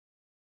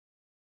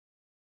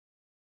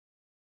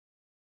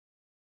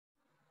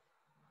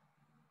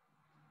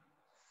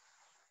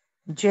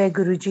जय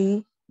गुरु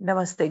जी,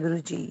 नमस्ते गुरु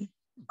जी।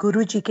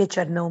 गुरु जी के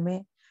चरणों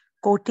में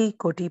कोटि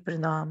कोटि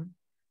प्रणाम।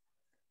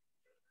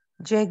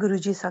 जय गुरु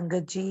जी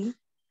संगत जी,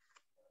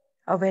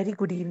 a very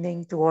good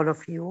evening to all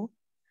of you.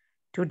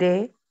 Today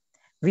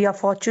we are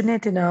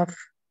fortunate enough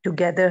to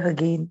gather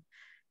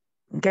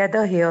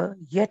here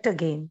yet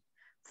again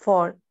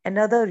for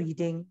another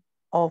reading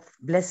of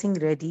Blessing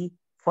Ready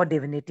for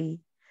Divinity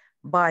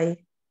by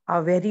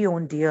our very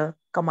own dear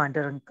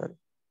Commander Uncle.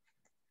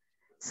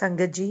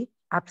 संगत जी,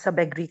 आप सब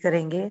agree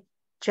करेंगे,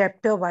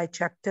 chapter by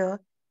chapter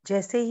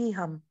जैसे ही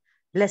हम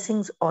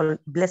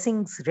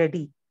blessings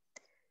ready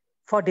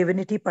for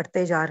divinity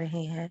पढ़ते जा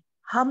रहे हैं,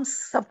 हम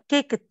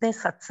सबके कितने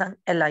सत्संग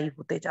अलाइव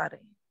होते जा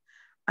रहे हैं।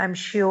 आई एम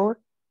श्योर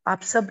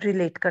आप सब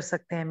रिलेट कर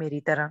सकते हैं मेरी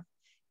तरह।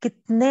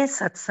 कितने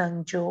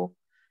सत्संग जो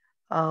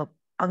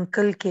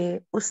अंकल के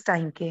उस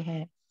टाइम के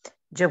हैं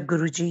जब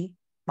गुरुजी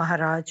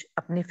महाराज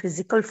अपने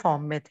फिजिकल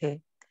फॉर्म में थे।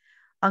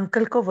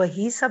 अंकल को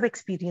वही सब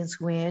एक्सपीरियंस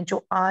हुए हैं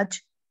जो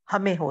आज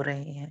हमें हो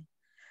रहे हैं।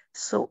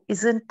 So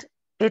isn't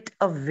it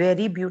a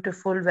very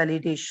beautiful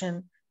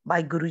validation by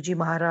Guruji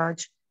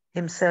Maharaj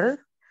himself?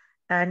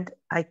 And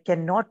I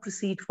cannot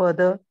proceed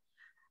further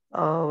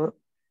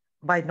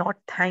by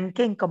not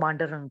thanking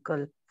Commander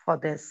Uncle for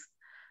this.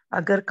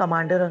 अगर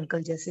कमांडर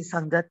अंकल जैसे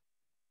संगत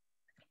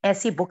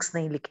ऐसी बुक्स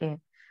नहीं लिखें,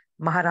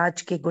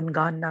 महाराज के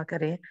गुणगान ना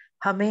करें,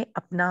 हमें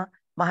अपना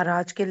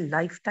महाराज के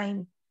लाइफ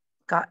टाइम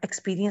का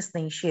एक्सपीरियंस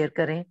नहीं शेयर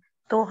करें,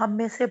 तो हम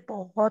में से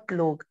बहुत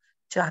लोग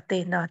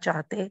चाहते ना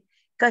चाहते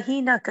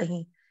कहीं ना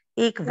कहीं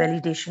एक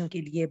वैलिडेशन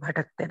के लिए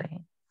भटकते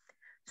रहें।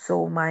 So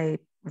my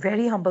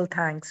very humble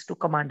thanks to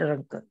commander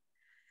uncle.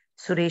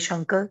 Suresh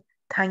uncle,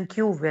 thank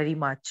you very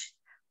much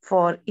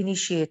for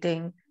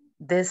initiating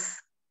this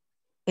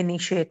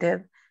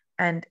initiative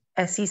and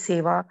ऐसी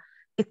सेवा,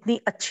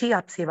 इतनी अच्छी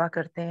आप सेवा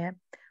करते हैं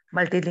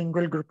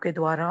मल्टीलिंगुअल ग्रुप के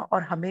द्वारा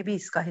और हमें भी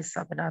इसका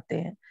हिस्सा बनाते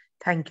हैं।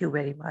 Thank you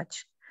very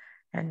much.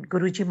 And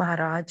गुरुजी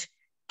महाराज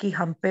की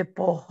हम पे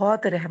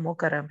बहुत रहमो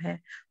करम है,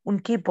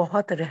 उनकी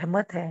बहुत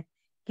रहमत है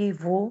कि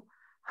वो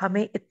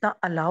हमें इतना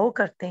अलाउ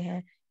करते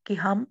हैं कि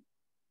हम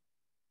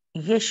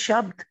ये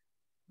शब्द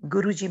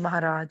गुरुजी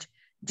महाराज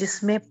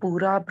जिसमें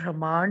पूरा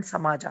ब्रह्मांड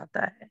समा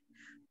जाता है,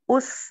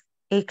 उस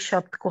एक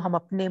शब्द को हम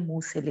अपने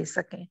मुंह से ले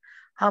सकें।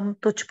 हम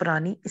तुच्छ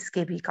प्राणी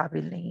इसके भी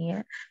काबिल नहीं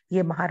है।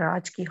 ये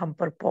महाराज की हम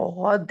पर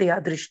बहुत दया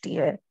दृष्टि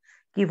है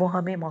कि वो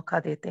हमें मौका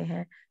देते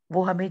हैं,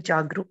 वो हमें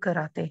जागरूक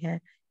कराते हैं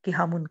कि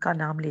हम उनका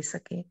नाम ले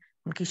सकें,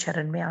 उनकी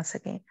शरण में आ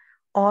सकें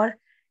और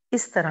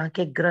इस तरह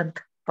के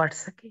ग्रंथ पढ़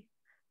सकें।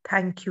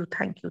 Thank you,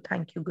 thank you,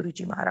 thank you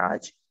Guruji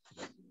Maharaj.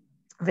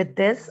 With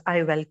this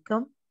I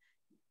welcome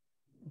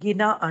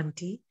गिना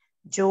आंटी,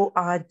 जो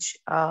आज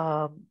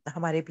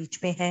हमारे बीच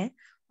में हैं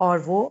और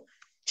वो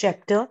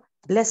chapter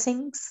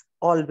blessings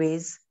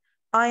always,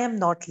 I am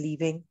not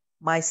leaving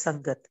my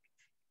संगत,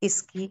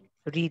 इसकी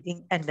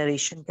रीडिंग एंड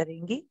नरेशन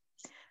करेंगी।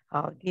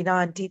 गिना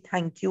aunty,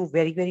 thank you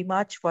very very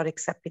much for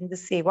accepting the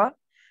सेवा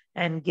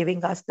and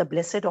giving us the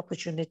blessed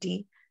opportunity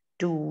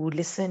to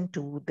listen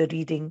to the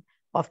reading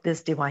of this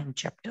divine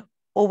chapter.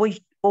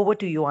 Over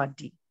to you,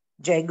 Aunty.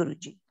 Jai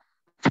Guruji.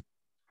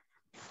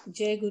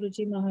 Jai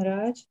Guruji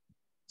Maharaj,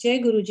 Jai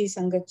Guruji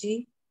Sangat Ji.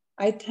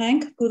 I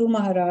thank Guru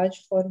Maharaj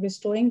for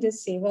bestowing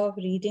this seva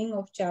of reading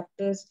of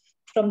chapters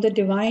from the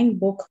divine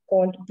book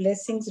called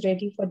Blessings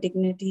Ready for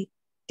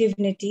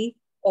Divinity,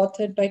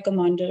 authored by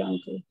Commander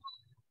Uncle.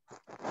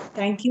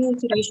 Thank you,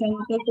 Suresh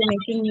Uncle, for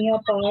making me a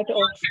part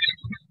of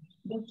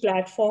the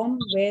platform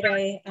where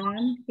I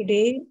am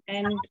today,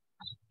 and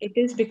it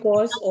is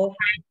because of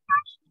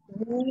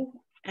you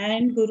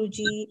and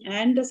Guruji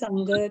and the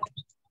Sangat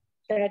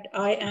that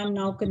I am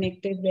now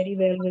connected very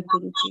well with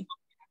Guruji.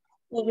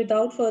 So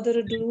without further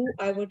ado,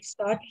 I would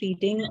start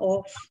reading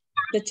of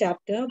the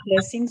chapter,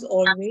 Blessings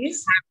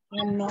Always,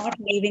 I am not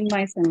leaving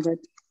my Sangat.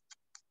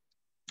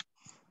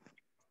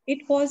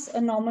 It was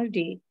a normal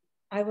day.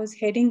 I was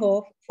heading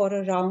off for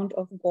a round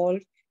of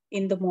golf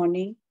in the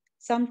morning,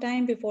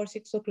 sometime before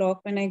 6 o'clock,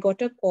 when I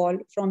got a call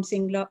from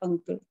Singla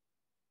uncle.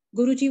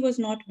 Guruji was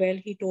not well,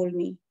 he told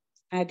me,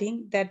 adding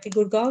that the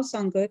Gurgaon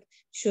Sangat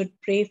should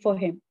pray for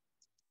him.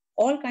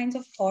 All kinds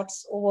of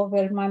thoughts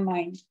overwhelmed my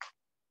mind.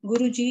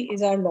 Guruji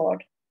is our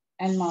Lord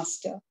and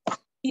Master.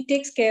 He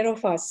takes care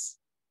of us.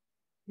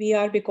 We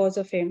are because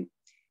of him.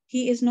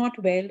 He is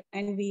not well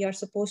and we are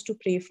supposed to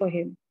pray for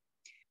him.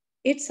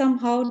 It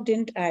somehow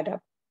didn't add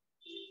up.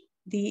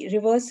 The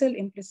reversal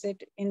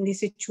implicit in the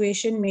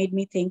situation made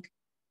me think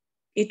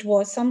it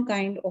was some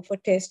kind of a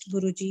test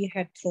Guruji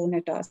had thrown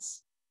at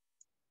us.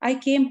 I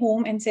came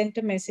home and sent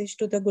a message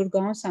to the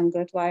Gurgaon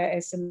Sangat via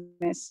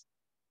SMS.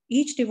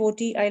 Each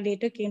devotee I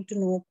later came to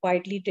know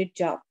quietly did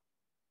jap.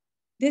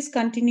 This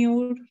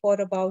continued for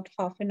about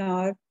half an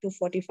hour to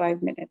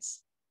 45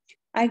 minutes.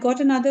 I got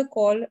another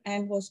call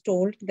and was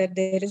told that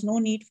there is no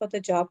need for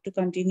the jap to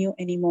continue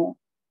anymore.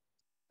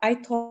 I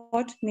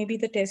thought maybe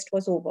the test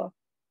was over.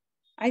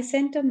 I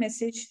sent a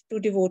message to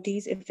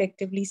devotees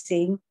effectively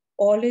saying,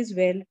 all is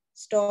well,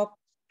 stop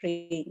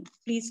praying,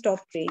 please stop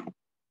praying.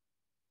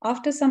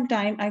 After some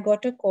time, I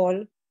got a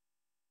call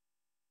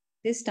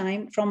this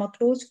time from a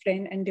close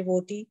friend and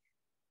devotee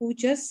who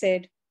just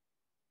said,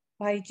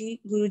 Bhaiji,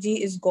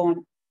 Guruji is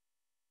gone.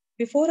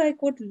 Before I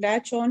could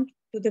latch on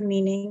to the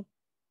meaning,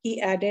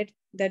 he added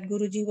that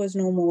Guruji was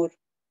no more.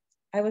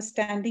 I was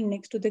standing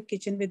next to the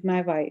kitchen with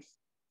my wife.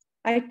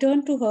 I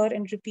turned to her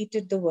and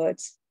repeated the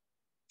words.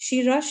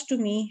 She rushed to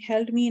me,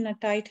 held me in a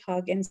tight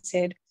hug, and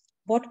said,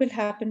 What will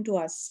happen to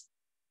us?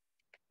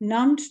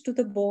 Numbed to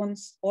the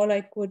bones, all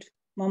I could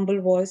mumble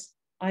was,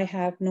 I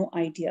have no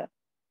idea.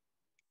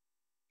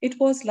 It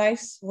was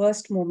life's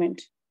worst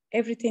moment.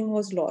 Everything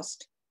was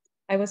lost.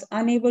 I was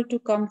unable to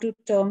come to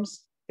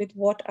terms with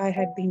what I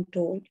had been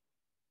told.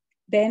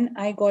 Then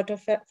I got a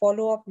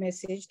follow up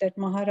message that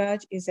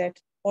Maharaj is at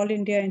All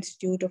India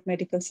Institute of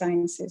Medical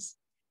Sciences.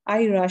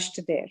 I rushed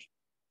there.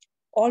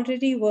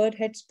 Already word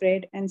had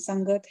spread and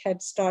Sangat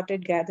had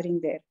started gathering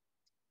there.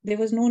 There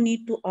was no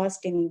need to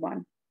ask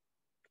anyone.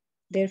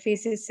 Their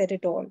faces said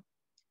it all.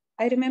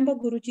 I remember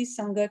Guruji's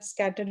Sangat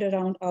scattered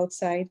around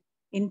outside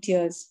in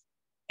tears.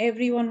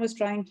 Everyone was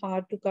trying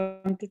hard to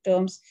come to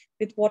terms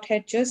with what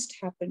had just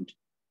happened.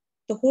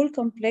 The whole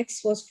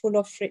complex was full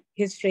of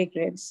his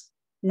fragrance,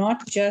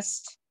 not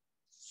just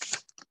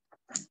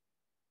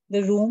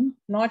the room,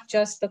 not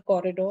just the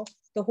corridor.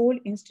 The whole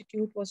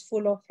institute was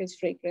full of his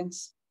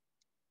fragrance.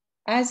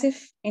 As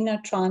if in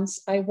a trance,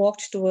 I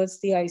walked towards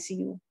the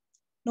ICU.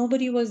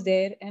 Nobody was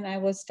there, and I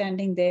was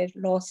standing there,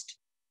 lost.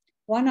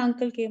 One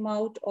uncle came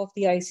out of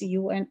the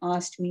ICU and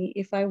asked me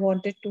if I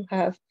wanted to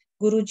have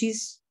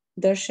Guruji's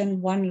darshan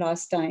one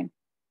last time.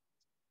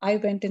 I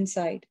went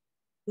inside.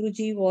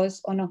 Guruji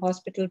was on a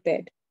hospital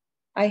bed.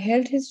 I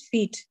held his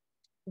feet,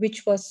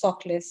 which were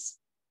sockless,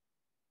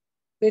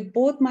 with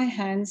both my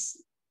hands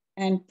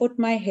and put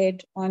my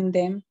head on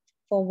them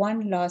for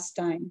one last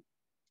time.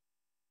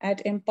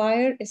 At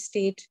Empire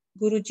Estate,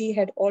 Guruji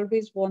had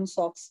always worn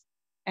socks,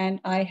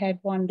 and I had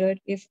wondered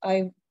if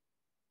I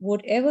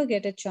would ever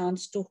get a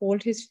chance to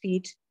hold his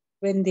feet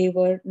when they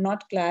were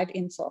not clad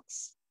in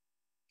socks.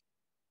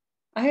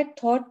 I had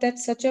thought that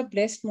such a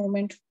blessed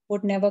moment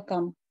would never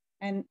come,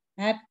 and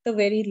at the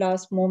very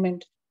last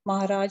moment,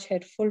 Maharaj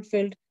had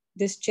fulfilled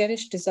this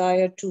cherished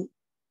desire too.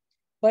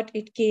 But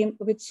it came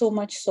with so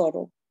much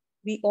sorrow.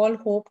 We all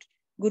hoped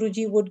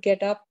Guruji would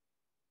get up,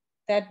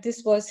 that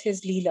this was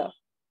his Leela.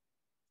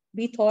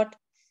 We thought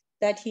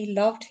that he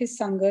loved his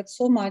Sangat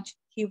so much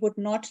he would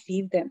not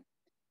leave them.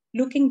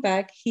 Looking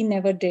back, he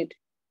never did.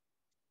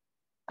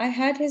 I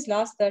had his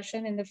last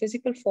darshan in the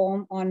physical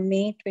form on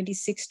May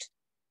 26th,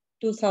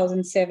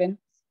 2007,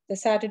 the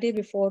Saturday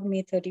before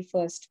May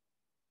 31st.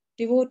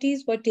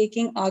 Devotees were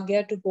taking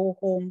Agya to go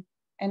home,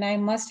 and I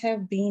must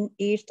have been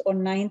 8th or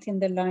 9th in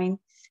the line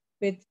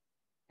with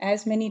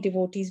as many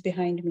devotees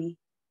behind me.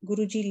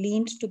 Guruji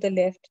leaned to the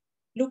left,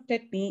 looked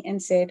at me,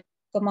 and said,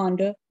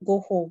 Commander,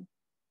 go home.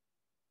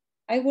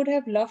 I would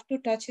have loved to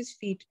touch his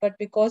feet, but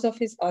because of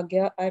his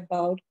Agya, I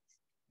bowed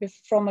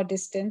from a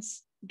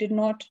distance, did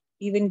not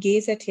even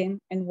gaze at him,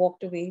 and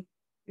walked away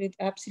with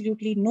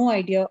absolutely no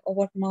idea of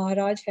what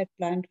Maharaj had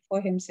planned for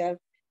himself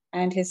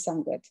and his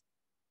Sangat.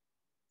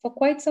 For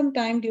quite some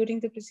time during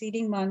the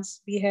preceding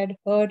months, we had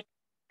heard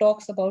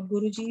talks about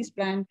Guruji's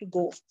plan to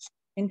go.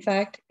 In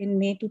fact, in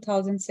May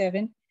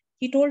 2007,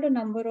 he told a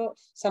number of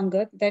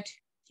Sangat that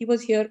he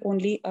was here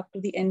only up to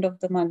the end of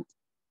the month.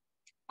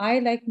 I,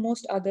 like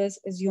most others,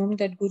 assumed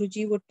that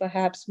Guruji would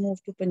perhaps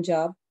move to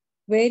Punjab,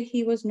 where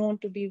he was known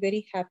to be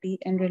very happy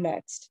and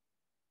relaxed.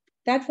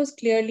 That was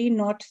clearly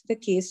not the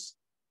case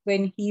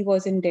when he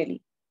was in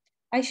Delhi.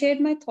 I shared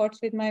my thoughts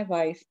with my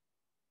wife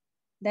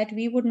that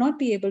we would not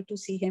be able to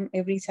see him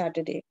every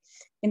Saturday.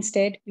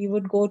 Instead, we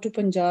would go to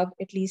Punjab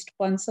at least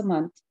once a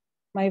month.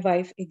 My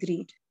wife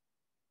agreed.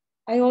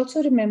 I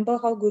also remember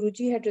how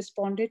Guruji had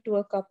responded to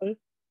a couple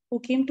who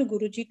came to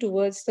Guruji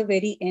towards the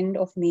very end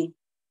of May.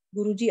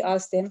 Guruji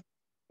asked them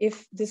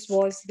if this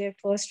was their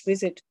first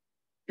visit,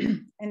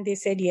 and they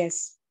said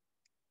yes.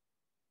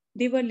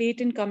 They were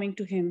late in coming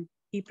to him,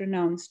 he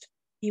pronounced.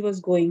 He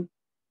was going.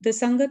 The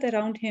Sangat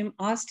around him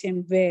asked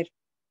him where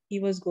he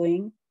was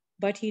going,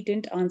 but he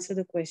didn't answer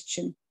the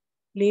question.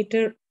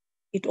 Later,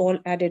 it all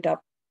added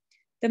up.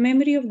 The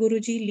memory of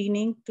Guruji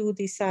leaning to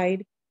the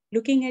side,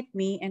 looking at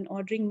me and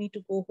ordering me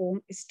to go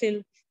home is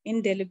still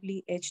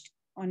indelibly etched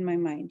on my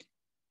mind.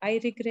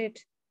 I regret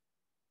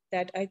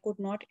that I could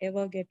not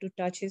ever get to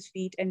touch his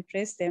feet and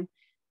press them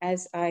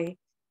as I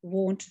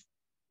won't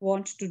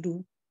want to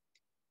do,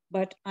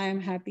 but I am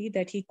happy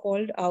that he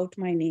called out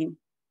my name.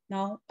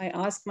 Now I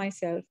ask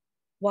myself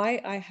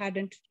why I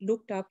hadn't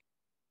looked up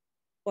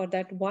for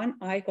that one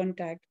eye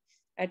contact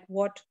at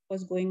what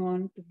was going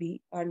on to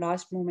be our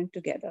last moment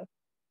together.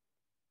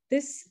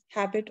 This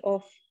habit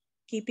of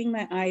keeping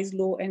my eyes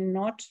low and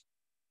not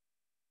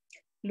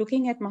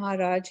looking at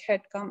Maharaj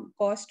had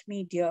cost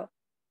me dear,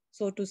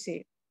 so to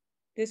say.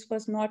 This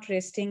was not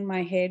resting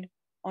my head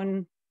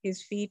on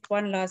his feet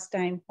one last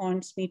time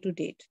haunts me to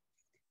date.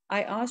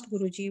 I asked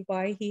Guruji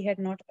why he had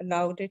not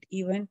allowed it,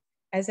 even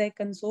as I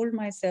consoled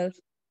myself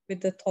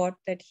with the thought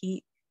that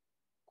he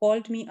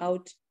called me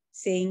out,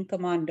 saying,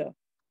 Commander.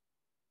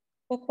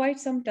 For quite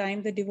some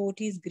time, the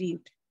devotees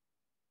grieved.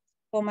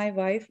 for my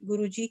wife,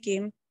 Guruji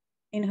came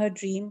in her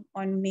dream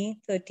on May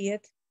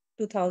 30th,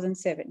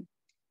 2007.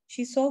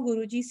 She saw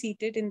Guruji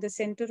seated in the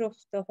center of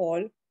the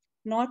hall,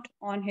 not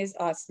on his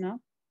asana,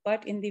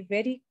 but in the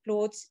very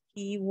clothes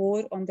he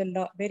wore on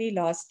the very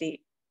last day.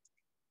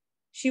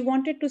 She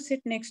wanted to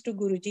sit next to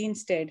Guruji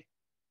instead.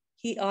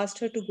 He asked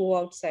her to go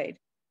outside.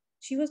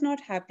 She was not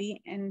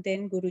happy, and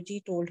then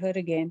Guruji told her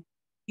again,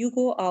 "You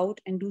go out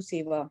and do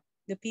seva.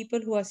 The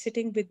people who are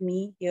sitting with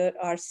me here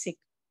are sick."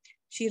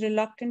 She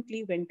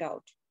reluctantly went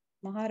out.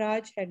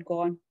 Maharaj had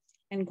gone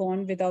and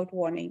gone without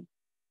warning.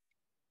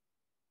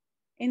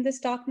 In the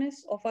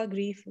starkness of our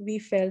grief, we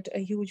felt a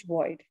huge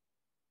void.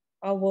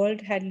 Our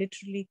world had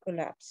literally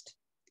collapsed.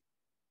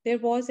 There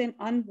was an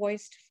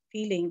unvoiced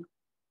feeling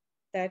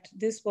that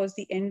this was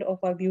the end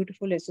of our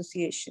beautiful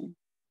association.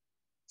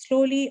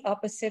 Slowly, our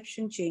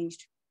perception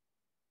changed.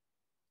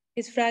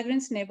 His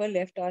fragrance never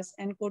left us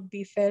and could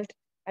be felt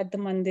at the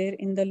mandir,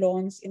 in the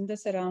lawns, in the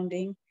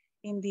surrounding,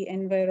 in the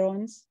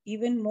environs,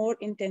 even more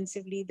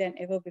intensively than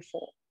ever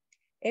before.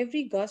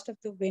 Every gust of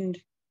the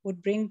wind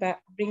would bring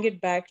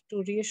it back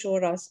to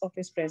reassure us of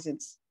his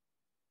presence.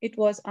 It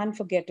was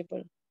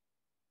unforgettable.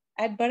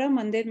 At Bara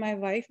Mandir, my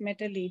wife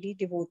met a lady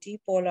devotee,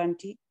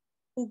 Aunty,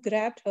 who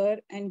grabbed her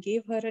and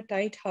gave her a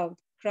tight hug,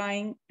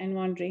 crying and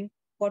wondering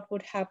what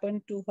would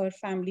happen to her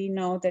family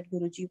now that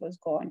Guruji was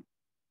gone.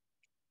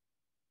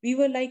 We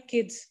were like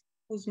kids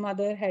whose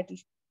mother had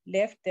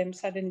left them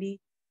suddenly,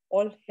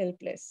 all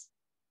helpless.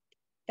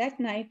 That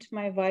night,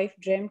 my wife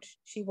dreamt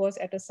she was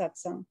at a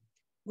satsang.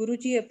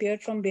 Guruji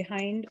appeared from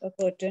behind a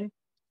curtain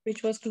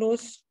which was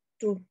close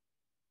to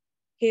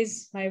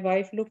his. My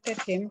wife looked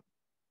at him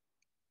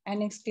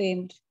and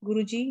exclaimed,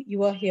 "Guruji,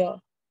 you are here."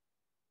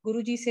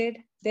 Guruji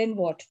said, "Then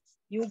what?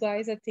 You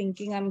guys are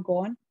thinking I'm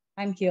gone.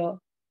 I'm here.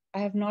 I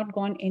have not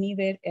gone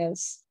anywhere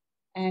else."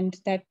 And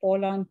that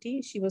Paul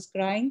auntie, she was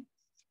crying.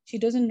 "She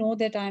doesn't know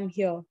that I'm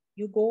here.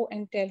 You go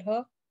and tell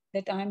her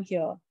that I'm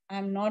here.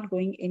 I'm not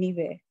going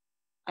anywhere.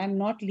 I'm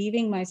not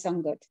leaving my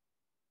Sangat."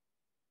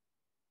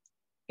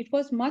 It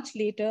was much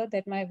later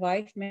that my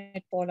wife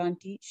met Paul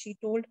auntie. She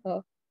told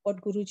her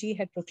what Guruji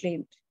had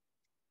proclaimed.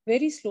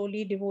 Very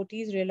slowly,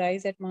 devotees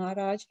realized that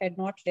Maharaj had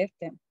not left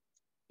them.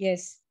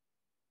 Yes,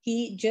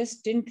 he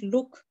just didn't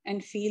look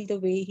and feel the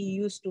way he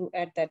used to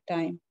at that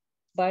time.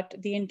 But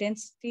the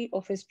intensity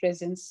of his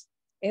presence,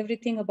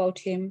 everything about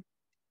him,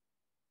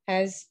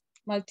 has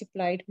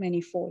multiplied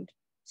manyfold.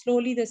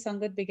 Slowly, the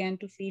Sangat began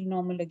to feel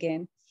normal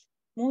again.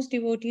 Most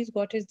devotees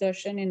got his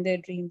darshan in their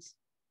dreams.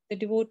 The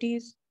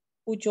devotees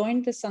who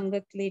joined the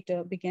Sangat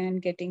later began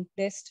getting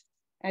blessed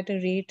at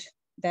a rate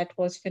that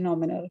was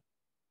phenomenal.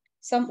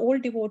 Some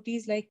old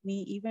devotees like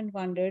me even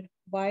wondered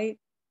why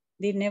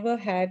they never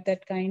had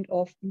that kind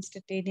of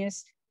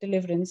instantaneous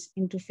deliverance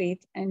into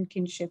faith and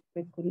kinship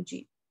with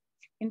Guruji.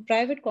 In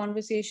private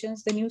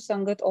conversations, the new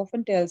Sangat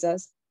often tells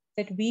us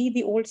that we,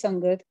 the old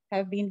Sangat,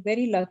 have been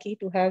very lucky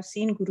to have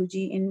seen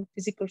Guruji in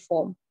physical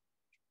form.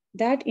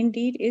 That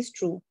indeed is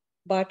true,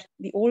 but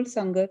the old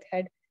Sangat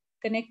had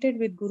connected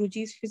with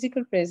Guruji's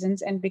physical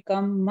presence and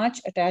become much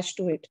attached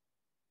to it.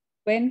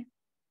 When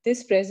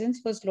this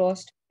presence was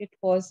lost, it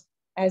was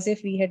as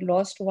if we had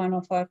lost one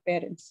of our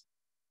parents.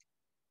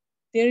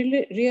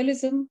 The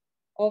realism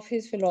of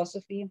his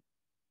philosophy,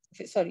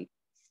 sorry,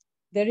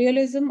 the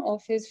realism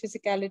of his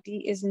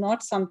physicality is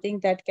not something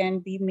that can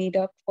be made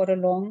up for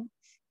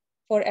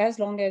as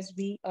long as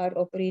we are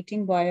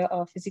operating via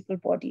our physical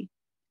body.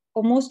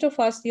 For most of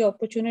us, the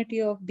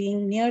opportunity of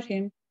being near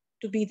him,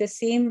 to be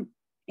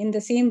in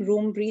the same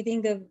room,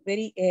 breathing the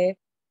very air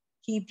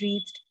he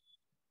breathed,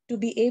 to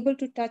be able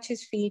to touch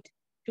his feet,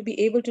 to be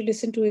able to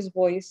listen to his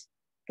voice,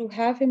 to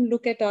have him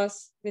look at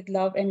us with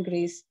love and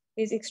grace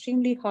is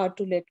extremely hard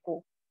to let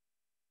go.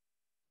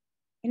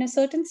 In a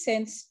certain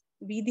sense,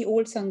 we, the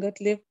old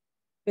Sangat, live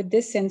with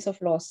this sense of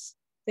loss.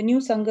 The new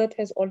Sangat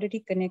has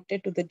already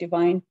connected to the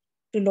divine,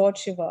 to Lord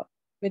Shiva,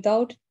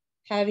 without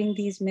having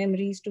these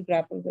memories to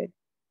grapple with.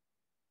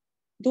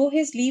 Though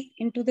his leap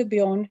into the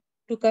beyond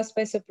took us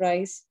by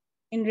surprise,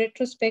 in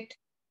retrospect,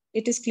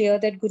 it is clear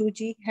that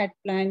Guruji had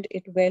planned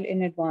it well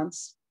in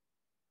advance.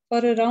 For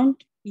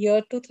around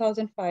year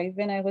 2005,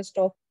 when I was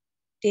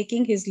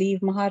taking his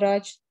leave,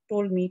 Maharaj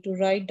told me to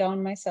write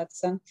down my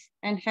satsang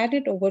and hand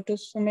it over to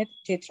Sumit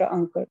Chetra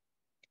uncle.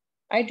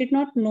 I did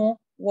not know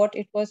what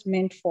it was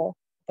meant for,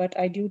 but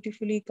I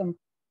dutifully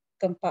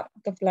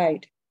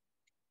complied.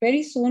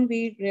 Very soon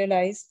we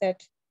realized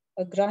that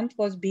a granth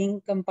was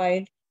being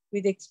compiled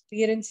with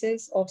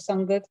experiences of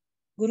Sangat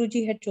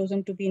Guruji had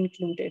chosen to be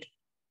included.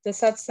 The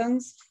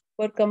satsangs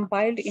were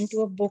compiled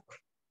into a book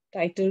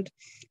titled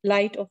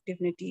Light of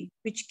Divinity,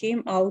 which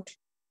came out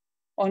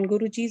on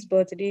Guruji's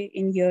birthday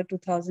in year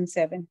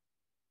 2007.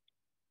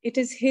 It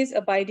is his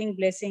abiding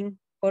blessing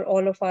for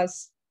all of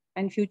us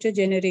and future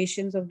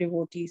generations of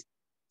devotees.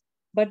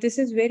 But this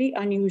is very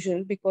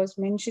unusual because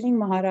mentioning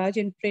Maharaj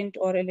in print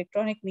or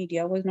electronic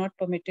media was not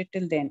permitted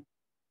till then.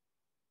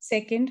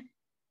 Second,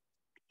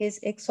 his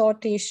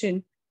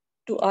exhortation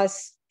to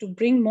us to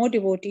bring more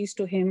devotees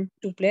to him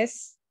to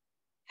bless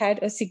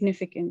had a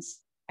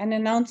significance. An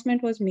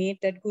announcement was made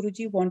that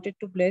Guruji wanted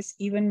to bless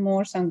even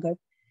more Sangat,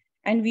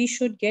 and we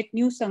should get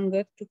new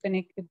Sangat to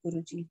connect with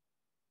Guruji.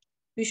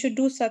 We should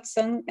do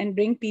satsang and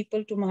bring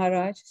people to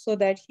Maharaj so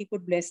that he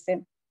could bless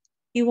them.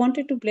 He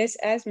wanted to bless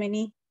as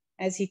many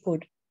as he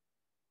could.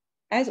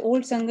 As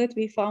old Sangat,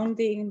 we found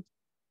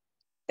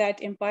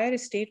that Empire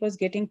Estate was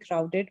getting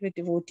crowded with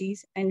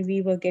devotees and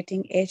we were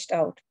getting edged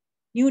out.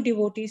 New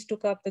devotees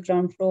took up the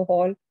ground floor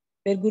hall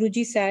where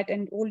Guruji sat,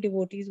 and old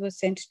devotees were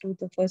sent to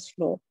the first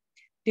floor,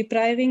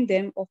 depriving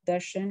them of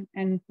darshan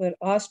and were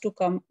asked to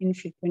come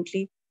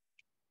infrequently.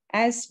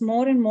 As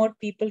more and more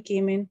people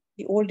came in,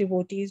 the old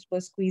devotees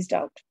were squeezed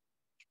out.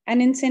 An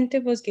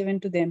incentive was given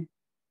to them.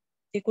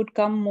 They could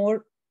come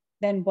more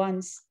than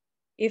once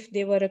if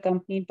they were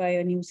accompanied by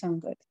a new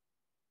Sangat.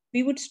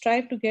 We would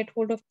strive to get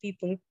hold of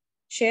people,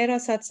 share our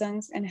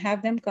satsangs, and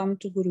have them come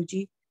to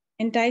Guruji,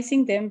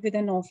 enticing them with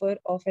an offer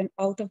of an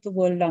out of the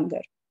world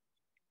langar.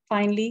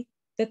 Finally,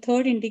 the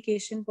third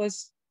indication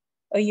was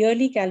a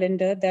yearly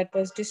calendar that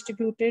was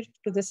distributed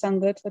to the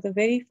Sangat for the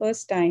very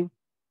first time.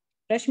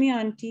 Rashmi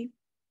Aunty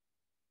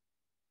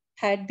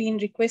had been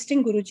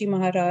requesting Guruji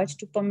Maharaj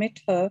to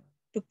permit her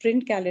to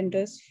print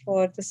calendars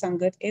for the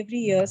Sangat every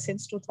year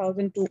since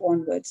 2002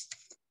 onwards.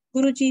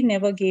 Guruji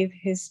never gave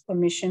his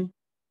permission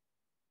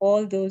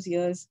all those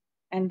years,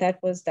 and that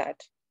was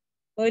that.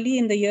 Early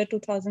in the year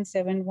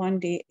 2007, one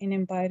day in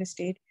Empire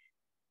State,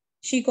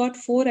 she got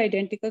 4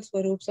 identical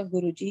swarups of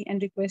Guruji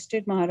and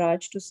requested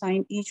Maharaj to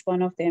sign each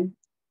one of them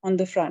on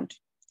the front.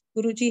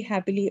 Guruji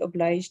happily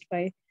obliged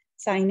by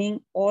signing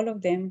all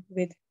of them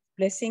with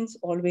blessings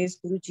always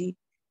Guruji.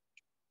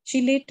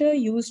 She later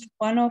used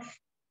one of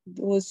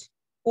those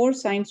 4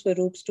 signed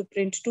swarups to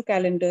print 2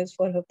 calendars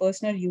for her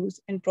personal use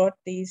and brought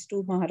these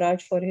to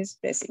Maharaj for his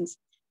blessings.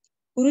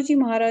 Guruji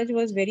Maharaj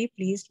was very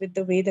pleased with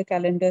the way the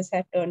calendars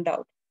had turned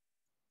out.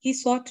 He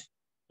sought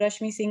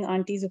Rashmi Singh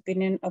Auntie's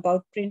opinion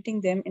about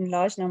printing them in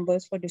large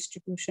numbers for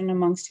distribution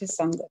amongst his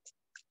Sangat.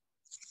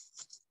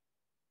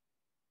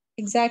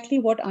 Exactly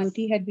what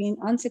Auntie had been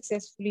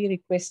unsuccessfully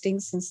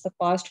requesting since the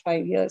past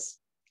 5 years.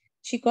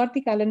 She got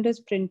the calendars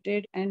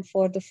printed, and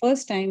for the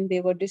first time, they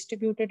were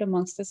distributed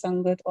amongst the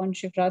Sangat on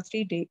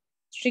Shivratri Day,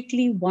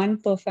 strictly one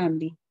per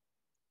family.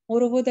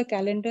 Moreover, the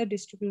calendar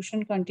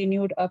distribution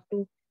continued up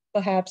to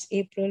perhaps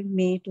April,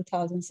 May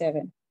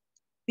 2007.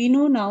 We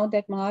know now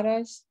that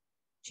Maharaj's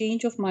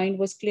change of mind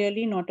was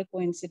clearly not a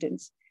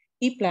coincidence.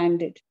 He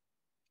planned it.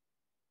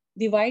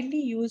 The widely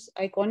used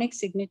iconic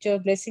signature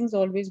Blessings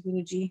Always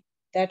Guruji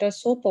that are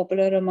so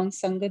popular among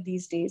Sangha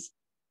these days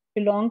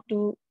belong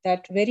to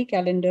that very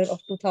calendar of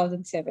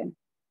 2007.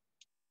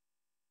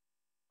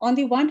 On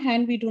the one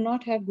hand, we do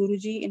not have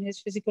Guruji in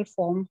his physical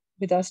form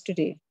with us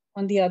today.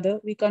 On the other,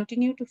 we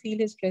continue to feel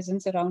his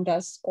presence around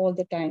us all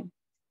the time.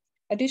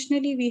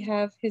 Additionally, we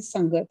have his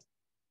Sangat,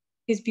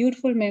 his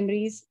beautiful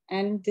memories,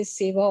 and this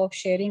seva of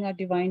sharing our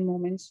divine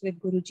moments with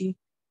Guruji,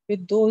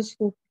 with those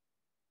who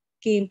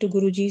came to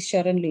Guruji's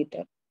Sharan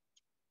later.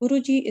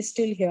 Guruji is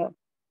still here.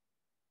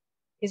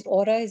 His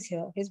aura is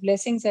here. His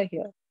blessings are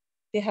here.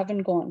 They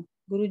haven't gone.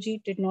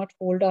 Guruji did not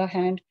hold our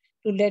hand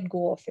to let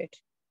go of it.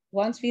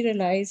 Once we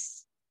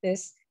realized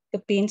this, the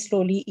pain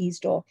slowly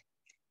eased off.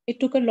 It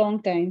took a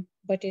long time,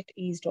 but it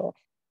eased off.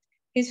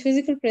 His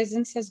physical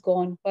presence has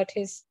gone, but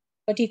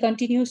he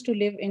continues to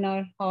live in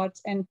our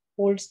hearts and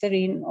holds the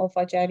rein of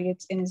our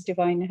chariots in his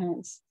divine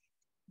hands.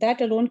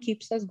 That alone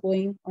keeps us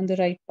going on the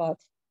right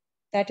path.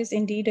 That is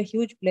indeed a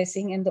huge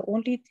blessing and the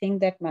only thing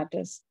that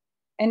matters.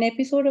 An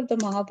episode of the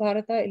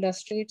Mahabharata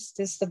illustrates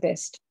this the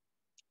best.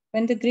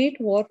 When the great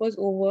war was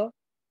over,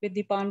 with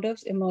the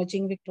Pandavas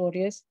emerging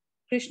victorious,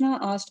 Krishna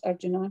asked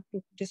Arjuna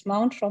to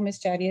dismount from his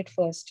chariot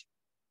first.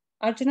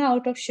 Arjuna,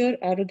 out of sheer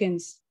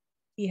arrogance,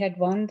 he had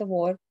won the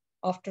war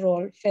after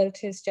all, felt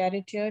his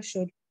charioteer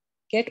should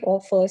get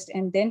off first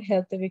and then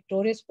help the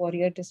victorious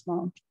warrior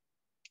dismount.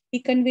 He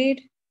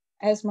conveyed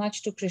as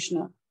much to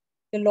Krishna.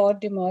 The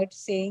Lord demurred,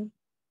 saying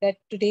that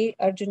today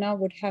Arjuna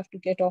would have to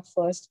get off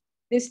first,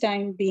 this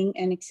time being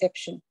an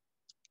exception.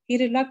 He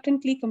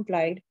reluctantly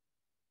complied,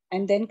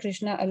 and then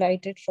Krishna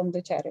alighted from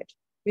the chariot,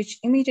 which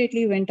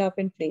immediately went up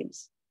in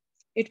flames.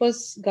 It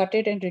was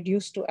gutted and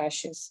reduced to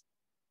ashes.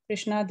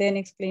 Krishna then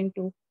explained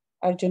to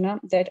Arjuna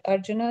that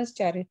Arjuna's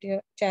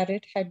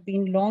chariot had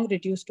been long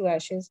reduced to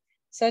ashes,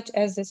 such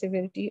as the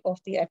severity of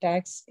the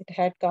attacks it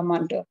had come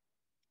under.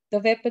 The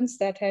weapons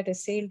that had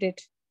assailed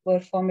it were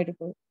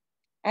formidable.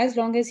 As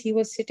long as he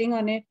was sitting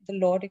on it, the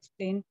Lord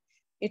explained,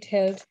 it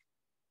held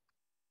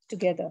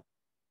together.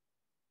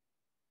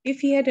 If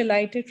he had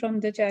alighted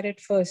from the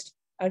chariot first,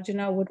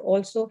 Arjuna would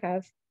also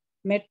have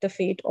met the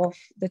fate of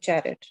the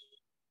chariot.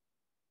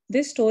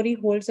 This story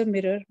holds a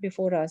mirror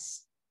before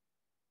us.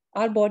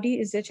 Our body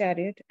is the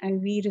chariot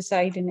and we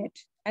reside in it.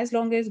 As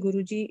long as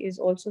Guruji is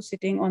also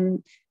sitting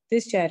on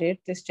this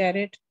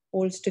chariot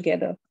holds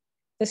together.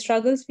 The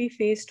struggles we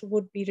faced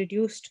would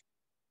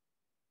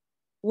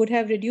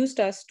have reduced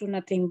us to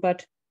nothing,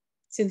 but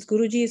since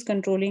Guruji is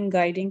controlling,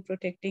 guiding,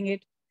 protecting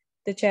it,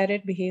 the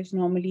chariot behaves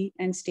normally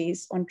and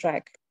stays on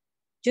track.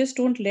 Just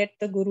don't let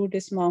the Guru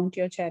dismount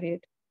your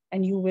chariot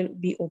and you will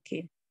be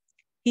okay.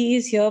 He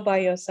is here by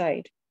your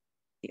side,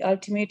 the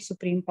ultimate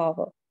supreme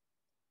power.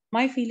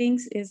 My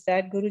feelings is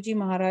that Guruji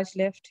Maharaj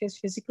left his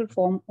physical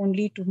form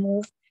only to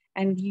move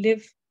and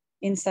live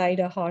inside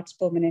our hearts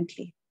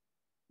permanently,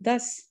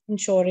 thus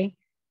ensuring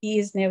he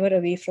is never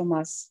away from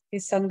us,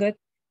 his Sangat,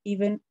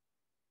 even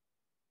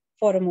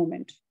for a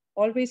moment,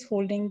 always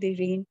holding the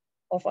rein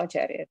of our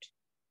chariot.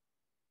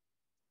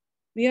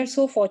 We are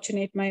so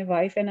fortunate, my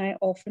wife and I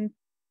often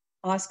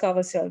ask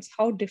ourselves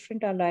how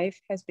different our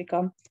life has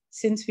become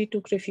since we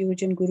took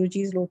refuge in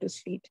Guruji's lotus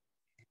feet,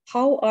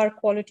 how our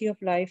quality of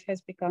life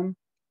has become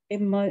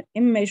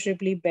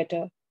immeasurably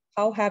better,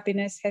 how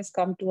happiness has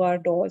come to our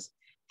doors,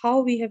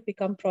 how we have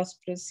become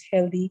prosperous,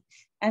 healthy,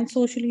 and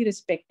socially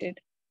respected,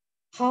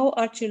 how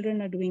our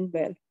children are doing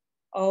well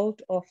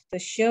out of the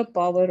sheer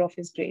power of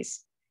His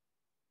grace.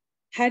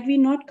 Had we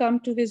not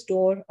come to His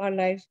door, our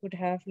lives would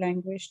have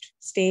languished,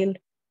 stale,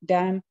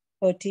 damp,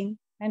 hurting,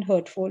 and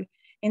hurtful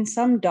in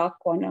some dark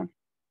corner.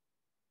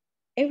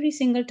 Every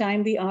single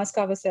time we ask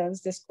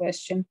ourselves this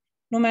question,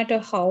 no matter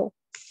how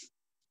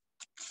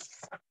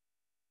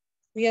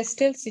we are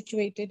still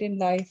situated in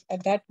life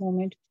at that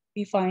moment,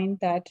 we find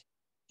that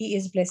He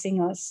is blessing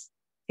us.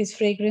 His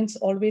fragrance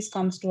always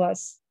comes to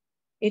us.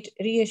 It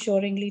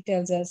reassuringly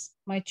tells us,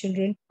 my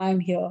children, I am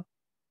here.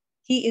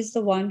 He is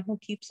the one who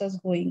keeps us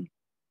going.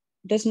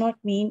 Does not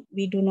mean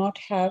we do not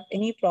have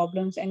any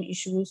problems and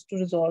issues to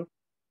resolve.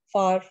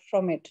 Far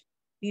from it.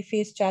 We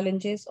face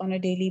challenges on a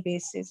daily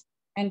basis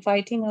and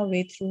fighting our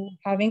way through.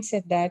 Having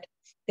said that,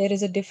 there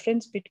is a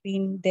difference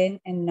between then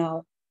and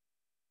now.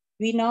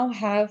 We now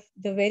have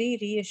the very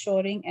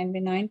reassuring and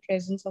benign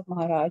presence of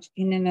Maharaj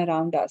in and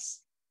around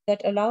us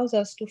that allows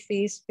us to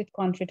face with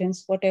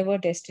confidence whatever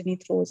destiny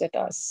throws at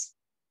us.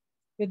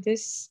 With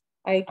this,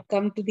 I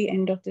come to the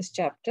end of this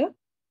chapter.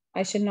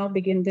 I shall now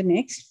begin the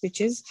next, which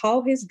is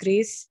how His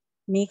grace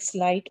makes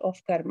light of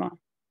karma.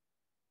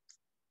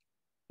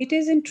 It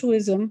is in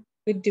truism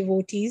with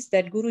devotees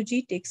that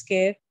Guruji takes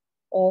care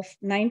of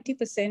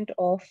 90%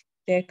 of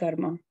their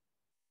karma.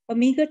 A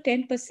meager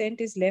 10%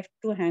 is left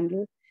to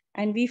handle,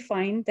 and we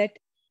find that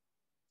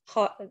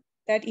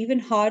even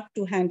hard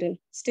to handle.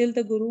 Still,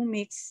 the Guru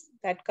makes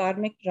that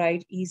karmic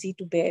ride easy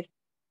to bear.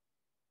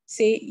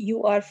 Say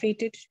you are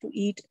fated to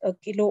eat a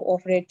kilo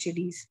of red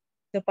chilies.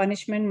 The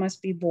punishment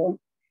must be borne.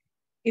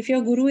 If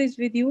your Guru is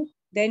with you,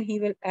 then he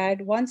will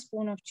add 1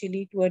 spoon of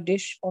chili to a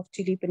dish of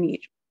chili paneer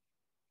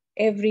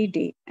every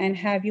day and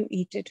have you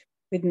eat it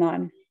with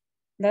naan.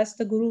 Thus,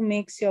 the Guru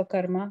makes your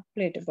karma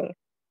palatable.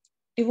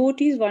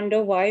 Devotees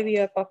wonder why we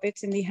are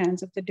puppets in the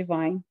hands of the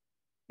divine.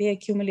 They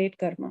accumulate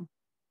karma.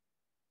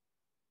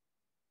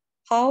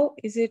 How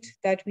is it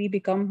that we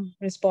become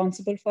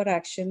responsible for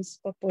actions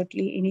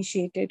purportedly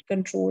initiated,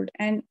 controlled,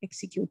 and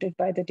executed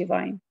by the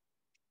divine?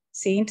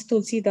 Saint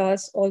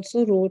Tulsidas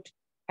also wrote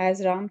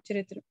as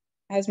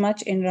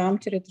much in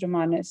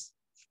Ramcharitramanas.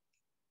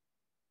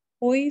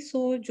 Hoi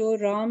so jo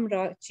Ram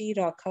rachi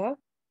rakha,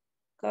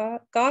 ka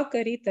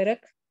kari tarak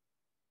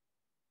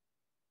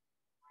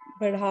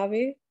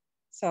badhave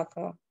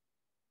saka,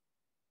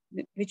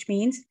 which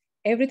means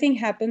everything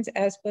happens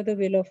as per the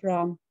will of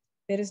Ram.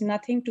 There is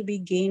nothing to be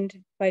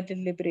gained by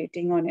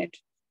deliberating on it.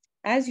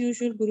 As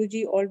usual,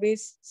 Guruji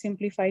always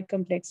simplified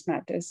complex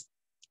matters.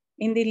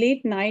 In the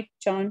late night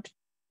chat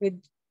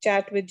with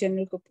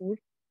General Kapoor,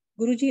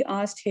 Guruji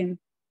asked him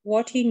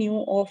what he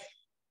knew of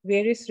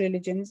various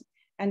religions,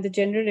 and the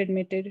general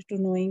admitted to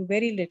knowing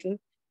very little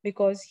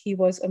because he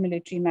was a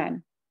military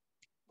man.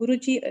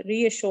 Guruji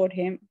reassured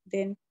him,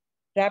 then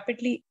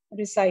rapidly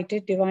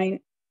recited divine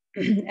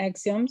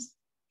axioms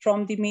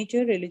from the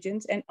major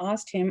religions and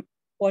asked him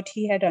what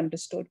he had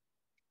understood.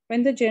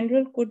 When the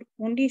general could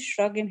only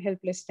shrug in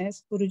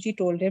helplessness, Guruji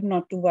told him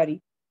not to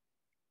worry.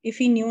 If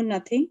he knew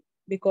nothing,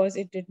 because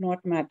it did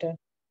not matter.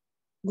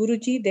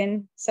 Guruji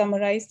then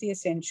summarized the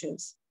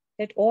essentials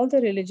that all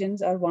the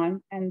religions are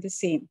one and the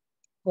same.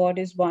 God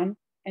is one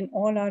and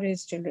all are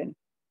His children.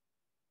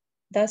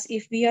 Thus,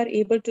 if we are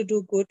able to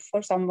do good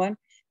for someone,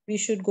 we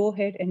should go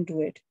ahead and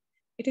do it.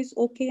 It is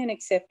okay and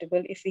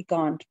acceptable if we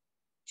can't.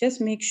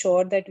 Just make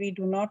sure that we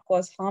do not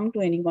cause harm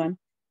to anyone,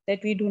 that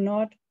we do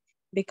not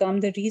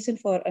become the reason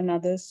for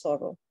another's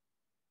sorrow.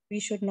 We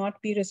should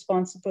not be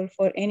responsible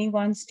for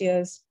anyone's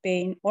tears,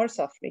 pain, or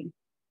suffering.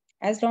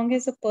 As long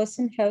as a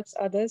person helps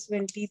others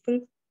when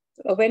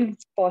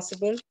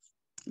possible,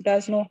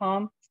 does no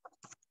harm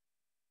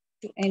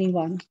to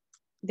anyone,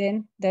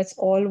 then that's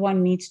all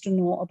one needs to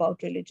know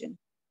about religion.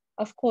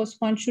 Of course,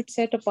 one should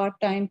set apart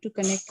time to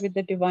connect with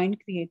the divine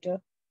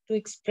creator, to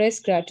express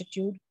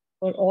gratitude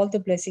for all the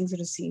blessings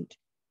received.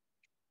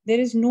 There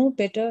is no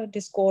better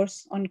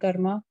discourse on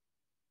karma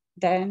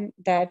than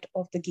that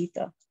of the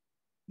Gita.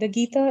 The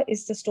Gita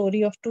is the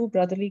story of two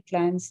brotherly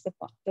clans,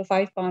 the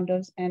five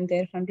Pandavas and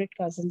their 100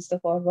 cousins, the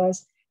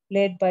Kauravas,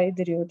 led by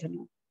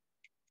Duryodhana,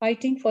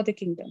 fighting for the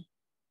kingdom.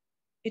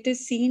 It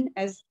is seen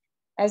as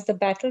the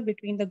battle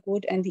between the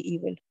good and the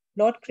evil.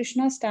 Lord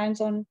Krishna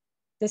stands on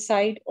the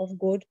side of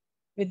good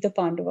with the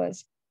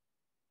Pandavas.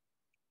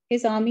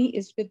 His army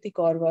is with the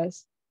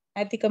Kauravas.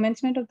 At the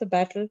commencement of the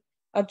battle,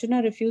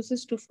 Arjuna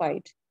refuses to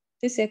fight.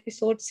 This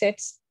episode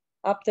sets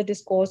up the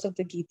discourse of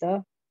the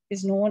Gita,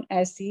 is known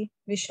as the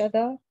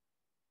Vishada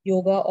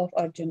Yoga of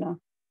Arjuna.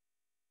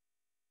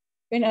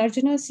 When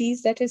Arjuna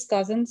sees that his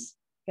cousins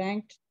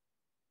ranked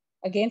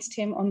against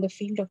him on the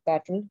field of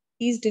battle,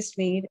 he is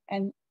dismayed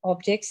and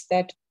objects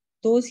that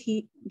those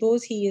he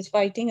is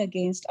fighting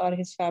against are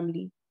his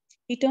family.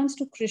 He turns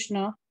to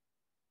Krishna,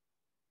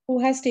 who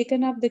has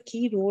taken up the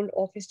key role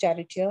of his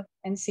charioteer,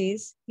 and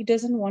says he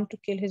doesn't want to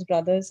kill his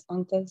brothers,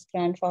 uncles,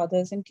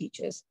 grandfathers, and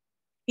teachers.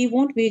 He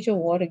won't wage a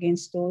war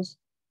against those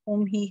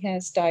whom he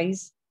has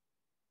ties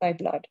by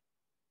blood.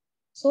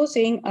 So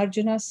saying,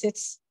 Arjuna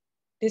sits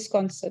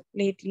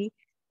disconsolately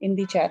in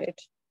the chariot,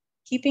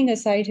 keeping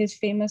aside his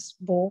famous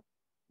bow,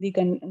 the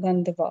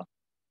Gandhava.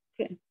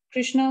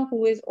 Krishna,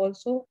 who is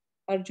also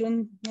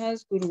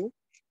Arjuna's guru,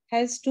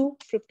 has to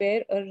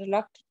prepare a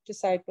reluctant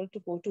disciple to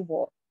go to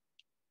war.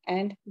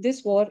 And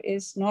this war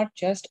is not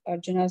just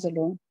Arjuna's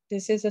alone.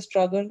 This is a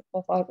struggle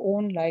of our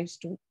own lives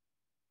too.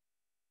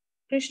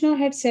 Krishna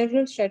had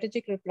several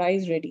strategic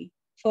replies ready.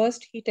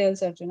 First, he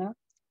tells Arjuna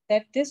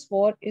that this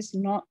war is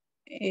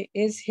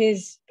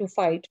his to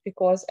fight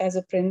because as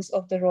a prince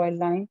of the royal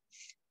line,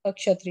 a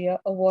kshatriya,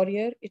 a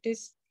warrior, it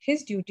is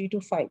his duty to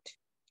fight.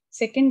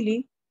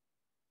 Secondly,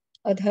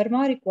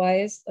 adharma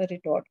requires a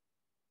retort.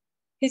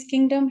 His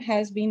kingdom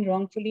has been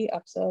wrongfully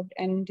usurped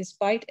and,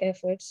 despite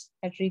efforts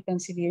at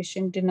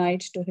reconciliation,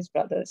 denied to his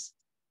brothers.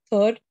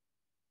 Third,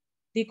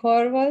 the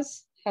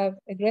Kauravas have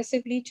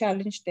aggressively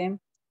challenged them,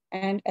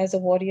 and as a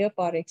warrior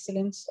par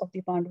excellence of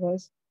the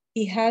Pandavas,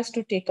 he has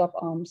to take up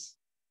arms.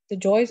 The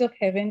joys of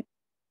heaven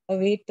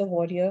await the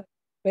warrior,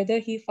 whether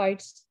he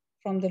fights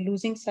from the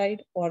losing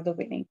side or the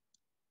winning.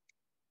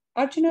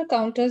 Arjuna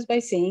counters by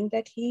saying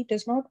that he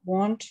does not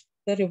want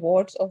the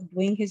rewards of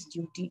doing his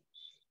duty.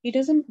 He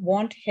doesn't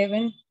want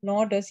heaven,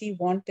 nor does he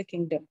want the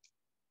kingdom.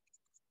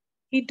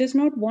 He does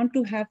not want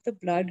to have the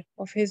blood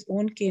of his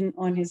own kin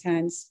on his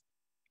hands.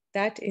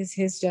 That is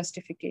his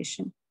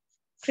justification.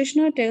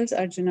 Krishna tells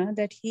Arjuna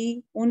that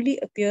he only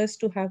appears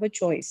to have a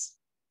choice.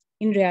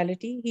 In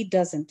reality, he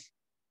doesn't.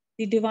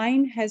 The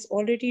divine has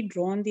already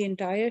drawn the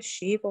entire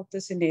shape of the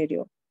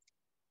scenario.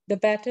 The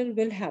battle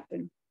will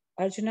happen.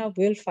 Arjuna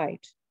will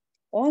fight.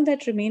 All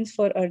that remains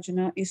for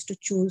Arjuna is to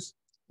choose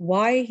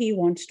why he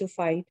wants to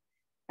fight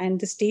and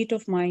the state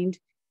of mind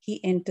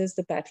he enters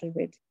the battle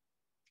with.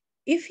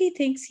 If he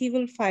thinks he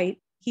will fight,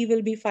 he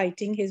will be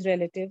fighting his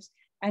relatives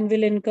and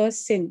will incur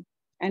sin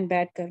and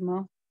bad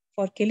karma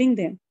for killing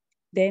them.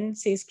 Then,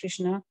 says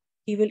Krishna,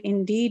 he will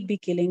indeed be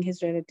killing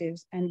his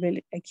relatives and will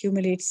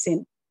accumulate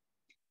sin.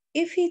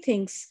 If he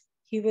thinks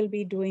he will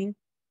be doing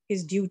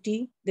his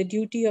duty, the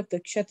duty of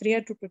the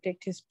Kshatriya to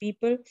protect his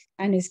people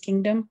and his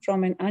kingdom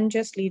from an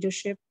unjust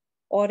leadership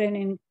or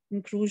an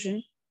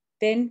intrusion,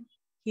 then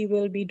he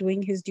will be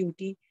doing his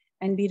duty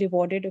and be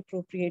rewarded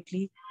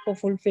appropriately for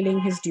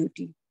fulfilling his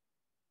duty.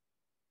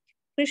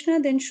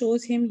 Krishna then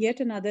shows him yet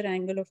another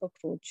angle of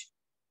approach.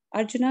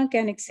 Arjuna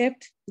can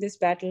accept this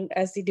battle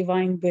as the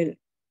divine will.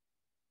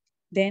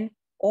 Then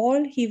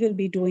all he will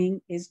be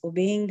doing is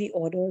obeying the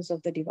orders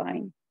of the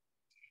divine.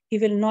 He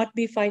will not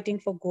be fighting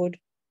for good,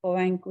 for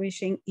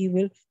vanquishing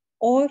evil,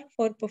 or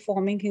for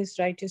performing his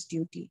righteous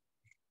duty.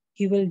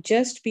 He will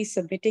just be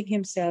submitting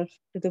himself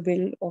to the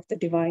will of the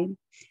divine,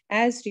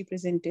 as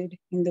represented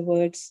in the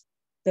words,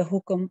 the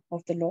hukam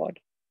of the Lord.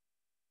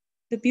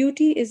 The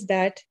beauty is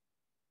that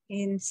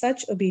in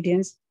such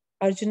obedience,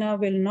 Arjuna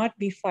will not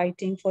be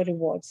fighting for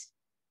rewards.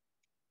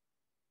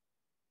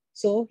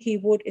 So he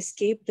would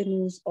escape the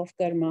noose of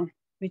karma,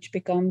 which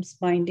becomes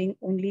binding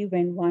only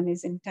when one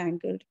is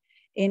entangled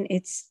in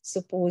its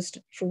supposed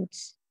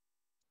fruits.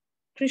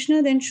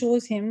 Krishna then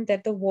shows him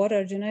that the war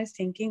Arjuna is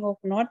thinking of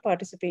not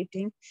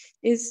participating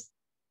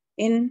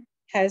in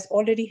has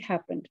already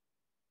happened.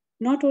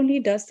 Not only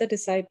does the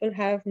disciple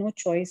have no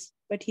choice,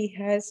 but he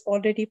has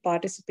already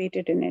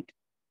participated in it.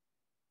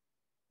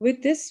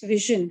 With this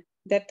vision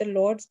that the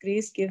Lord's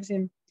grace gives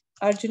him,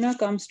 Arjuna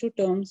comes to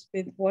terms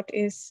with what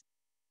is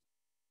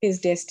his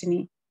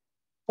destiny.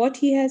 What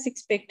he has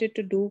expected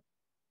to do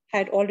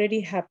had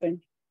already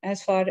happened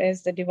as far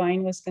as the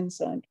divine was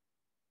concerned.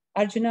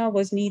 Arjuna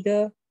was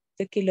neither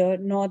the killer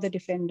nor the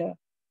defender.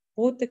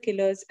 Both the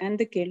killers and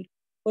the killed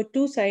were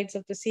two sides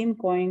of the same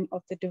coin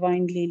of the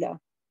divine Leela.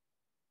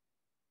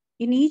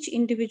 In each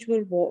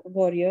individual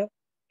warrior,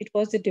 it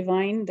was the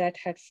divine that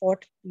had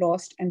fought,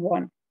 lost, and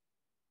won.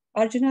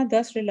 Arjuna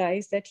thus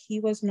realized that he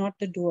was not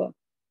the doer.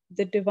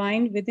 The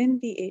divine within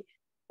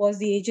was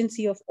the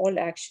agency of all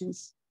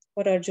actions.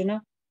 For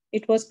Arjuna,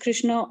 it was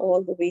Krishna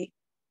all the way.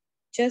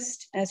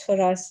 Just as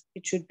for us,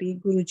 it should be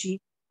Guruji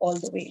all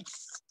the way.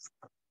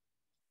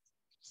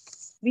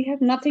 We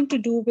have nothing to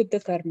do with the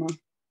karma.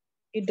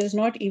 It does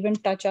not even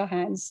touch our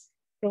hands,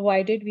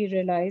 provided we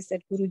realize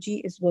that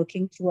Guruji is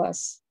working through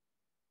us.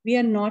 We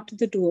are not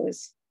the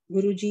doers.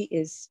 Guruji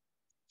is.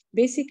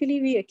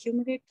 Basically, we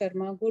accumulate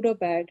karma, good or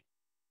bad,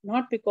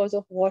 not because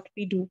of what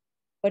we do,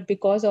 but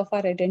because of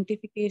our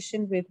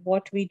identification with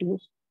what we do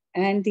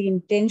and the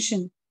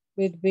intention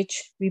with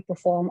which we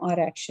perform our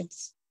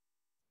actions.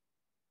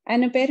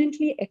 An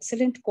apparently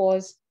excellent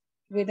cause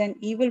with an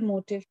evil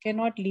motive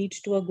cannot lead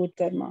to a good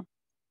karma.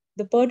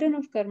 The burden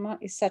of karma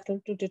is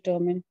subtle to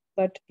determine,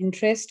 but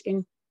interest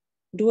in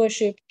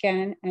doership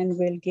can and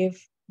will give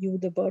you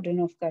the burden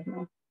of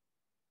karma.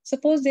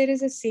 Suppose there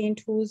is a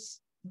saint who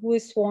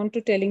is sworn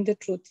to telling the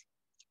truth.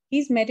 He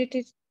is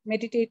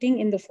meditating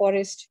in the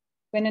forest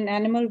when an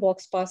animal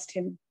walks past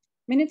him.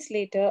 Minutes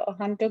later, a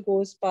hunter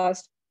goes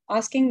past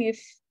asking if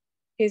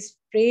his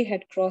prey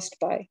had crossed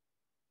by.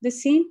 The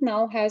saint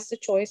now has the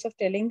choice of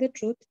telling the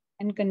truth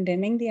and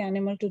condemning the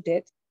animal to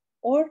death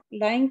or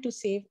lying to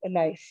save a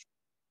life.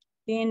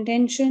 The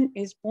intention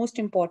is most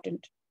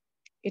important.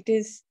 It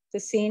is the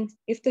saint,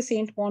 if the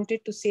saint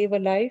wanted to save a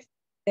life,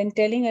 then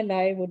telling a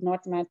lie would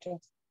not matter.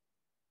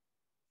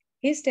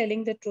 His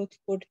telling the truth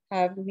would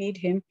have made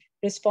him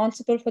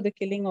responsible for the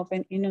killing of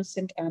an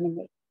innocent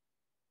animal.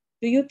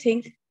 Do you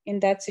think in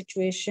that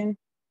situation,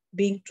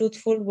 being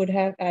truthful would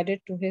have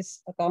added to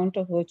his account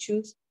of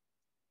virtues?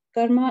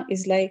 Karma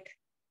is like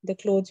the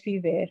clothes we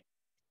wear.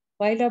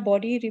 While our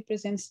body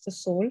represents the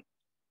soul,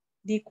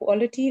 the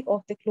quality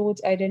of the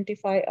clothes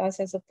identify us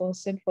as a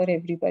person for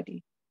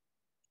everybody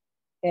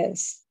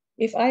else.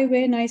 If I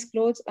wear nice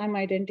clothes, I'm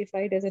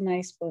identified as a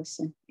nice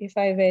person. If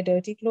I wear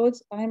dirty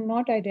clothes, I'm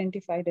not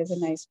identified as a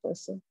nice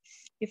person.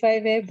 If I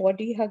wear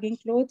body hugging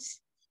clothes,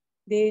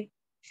 they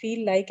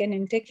feel like an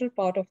integral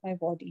part of my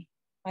body.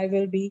 I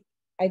will be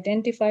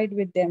identified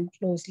with them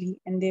closely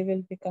and they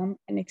will become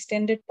an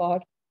extended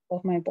part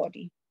of my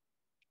body.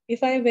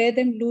 If I wear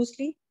them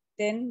loosely,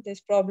 then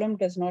this problem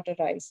does not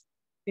arise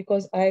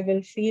because I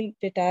will feel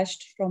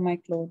detached from my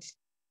clothes.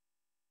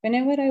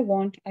 Whenever I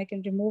want, I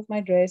can remove my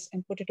dress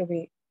and put it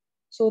away.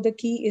 So the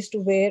key is to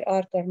wear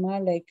our karma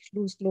like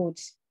loose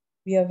clothes.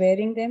 We are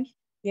wearing them,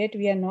 yet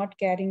we are not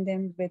carrying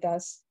them with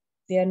us.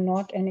 They are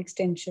not an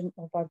extension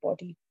of our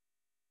body.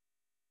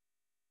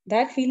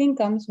 That feeling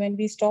comes when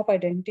we stop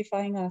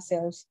identifying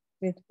ourselves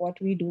with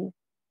what we do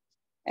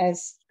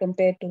as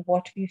compared to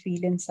what we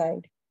feel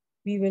inside.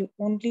 We will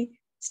only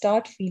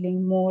start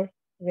feeling more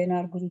when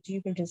our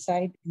Guruji will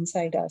reside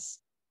inside us.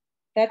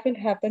 That will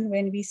happen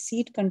when we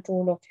cede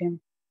control of him.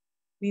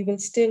 We will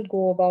still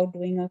go about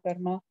doing our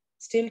karma,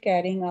 still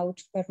carrying out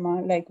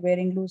karma like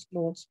wearing loose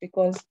clothes,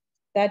 because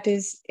that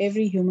is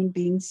every human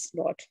being's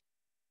lot.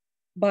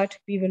 But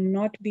we will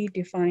not be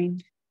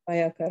defined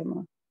by our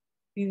karma.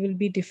 We will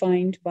be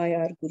defined by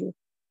our Guru.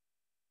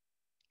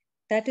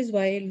 That is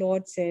why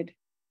Lord said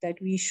that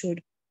we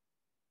should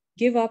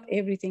give up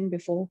everything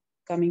before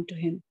coming to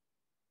him.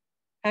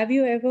 Have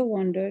you ever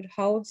wondered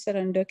how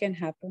surrender can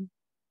happen?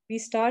 We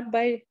start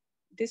by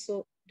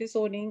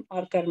disowning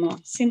our karma,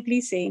 simply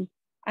saying,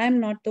 I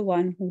am not the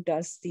one who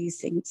does these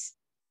things.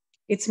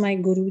 It's my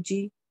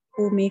Guruji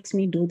who makes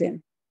me do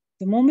them.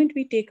 The moment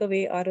we take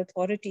away our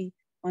authority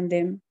on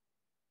them,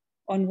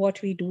 on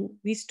what we do,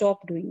 we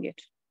stop doing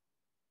it.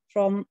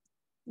 From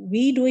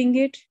we doing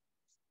it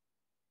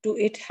to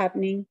it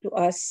happening to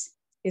us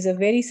is a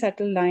very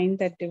subtle line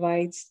that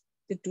divides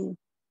the two.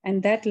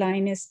 And that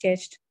line is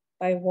sketched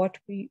by what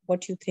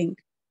you think.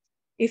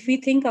 If we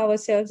think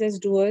ourselves as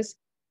doers,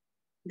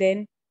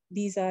 then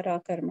these are our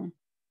karma.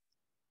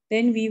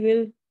 Then we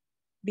will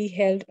be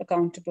held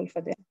accountable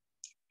for them.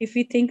 If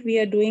we think we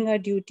are doing our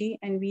duty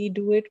and we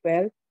do it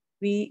well,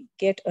 we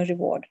get a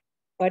reward.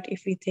 But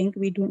if we think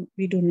we do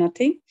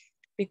nothing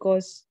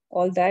because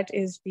all that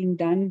is being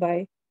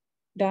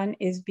done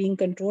is being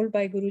controlled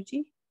by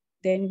Guruji,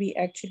 then we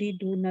actually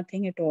do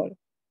nothing at all.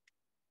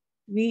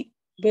 We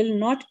will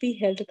not be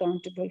held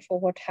accountable for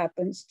what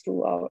happens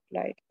through our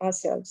life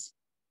ourselves.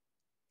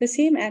 The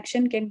same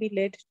action can be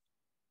led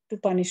to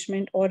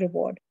punishment or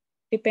reward,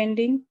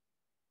 depending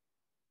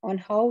on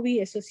how we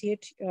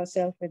associate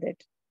yourself with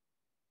it.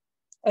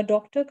 A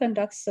doctor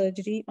conducts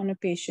surgery on a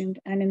patient,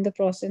 and in the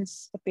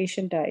process, a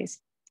patient dies.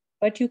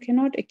 But you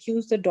cannot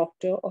accuse the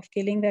doctor of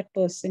killing that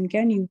person,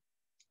 can you?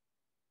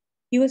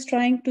 He was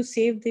trying to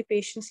save the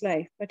patient's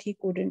life, but he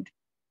couldn't.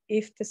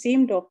 If the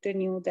same doctor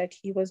knew that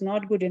he was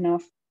not good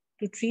enough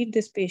to treat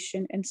this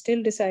patient and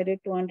still decided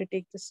to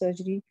undertake the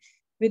surgery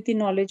with the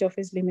knowledge of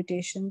his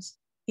limitations,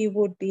 he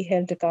would be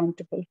held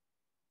accountable.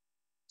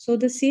 So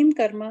the same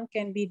karma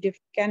can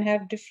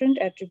have different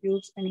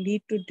attributes and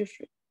lead to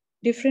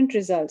different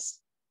results.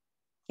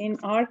 In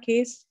our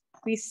case,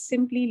 we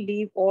simply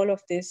leave all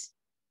of this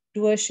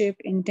doership,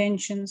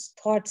 intentions,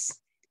 thoughts,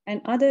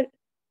 and other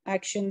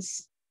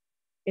actions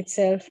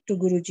itself to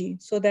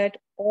Guruji so that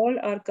all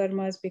our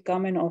karmas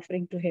become an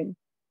offering to him.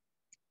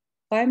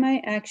 By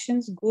my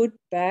actions, good,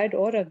 bad,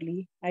 or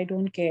ugly, I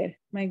don't care.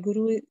 My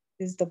Guru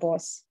is the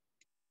boss.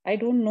 I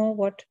don't know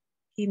what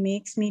he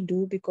makes me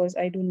do because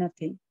I do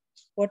nothing.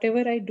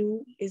 Whatever I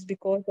do is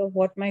because of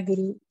what my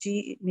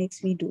Guruji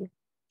makes me do.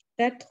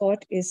 That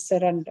thought is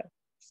surrender.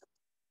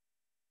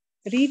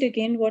 Read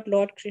again what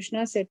Lord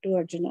Krishna said to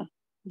Arjuna.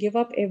 Give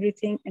up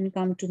everything and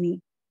come to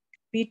me.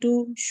 We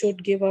too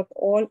should give up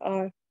all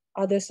our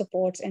other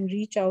supports and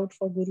reach out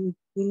for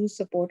Guru's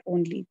support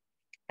only.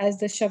 As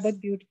the Shabad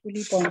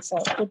beautifully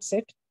puts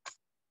it,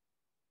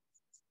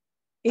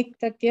 Ik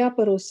takya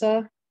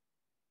parosa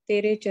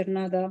tere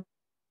charna da,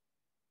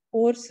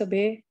 or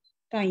sabe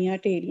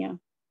taiyan teriyan.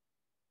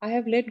 I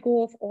have let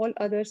go of all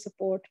other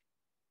support.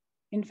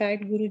 In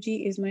fact,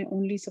 Guruji is my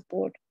only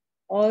support.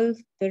 All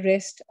the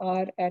rest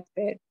are at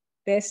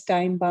best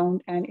time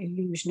bound and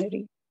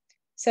illusionary.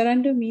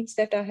 Surrender means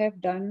that I have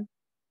done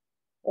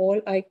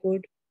all I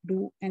could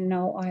do, and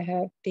now I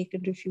have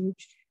taken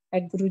refuge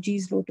at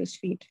Guruji's lotus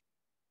feet.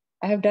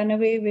 I have done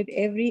away with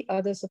every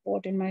other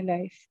support in my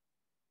life.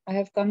 I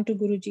have come to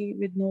Guruji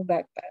with no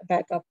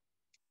backup.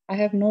 I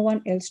have no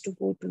one else to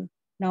go to.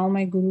 Now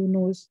my Guru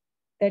knows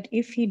that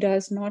if he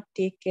does not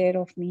take care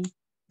of me,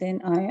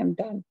 then I am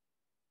done.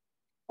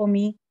 For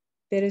me,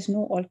 there is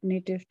no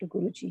alternative to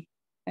Guruji.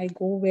 I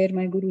go where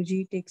my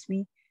Guruji takes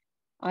me.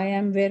 I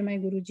am where my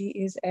Guruji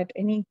is at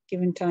any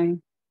given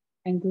time,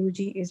 and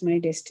Guruji is my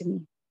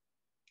destiny.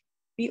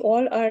 We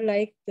all are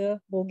like the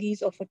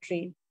bogies of a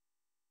train.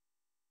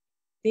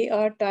 They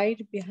are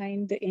tied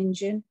behind the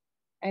engine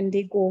and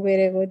they go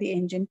wherever the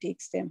engine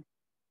takes them.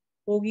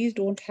 Bogies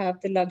don't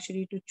have the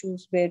luxury to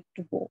choose where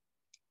to go.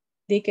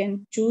 They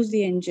can choose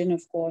the engine,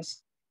 of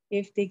course.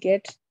 If they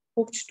get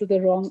hooked to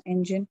the wrong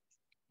engine,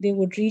 they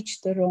would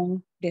reach the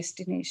wrong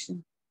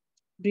destination.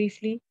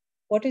 Briefly,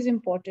 what is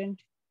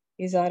important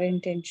is our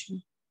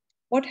intention.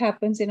 What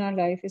happens in our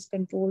life is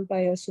controlled by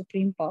a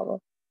supreme power.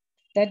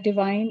 That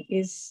divine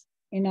is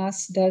in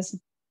us does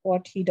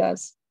what he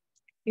does.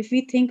 If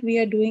we think we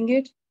are doing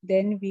it,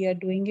 then we are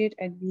doing it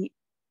and we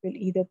will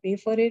either pay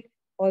for it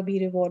or be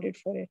rewarded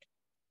for it.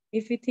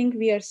 If we think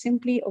we are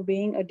simply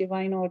obeying a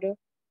divine order,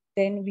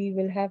 then we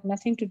will have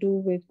nothing to do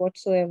with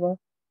whatsoever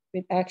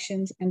with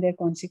actions and their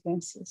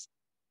consequences.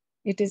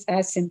 It is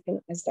as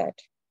simple as that.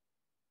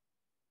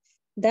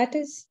 That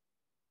is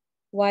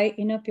why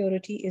inner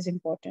purity is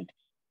important.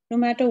 No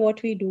matter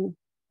what we do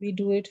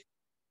it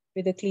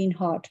with a clean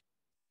heart.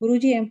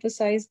 Guruji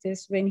emphasized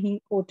this when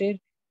he quoted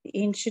the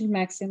ancient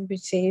maxim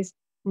which says,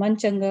 Man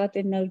changa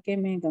te nalke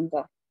mein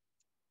Ganga.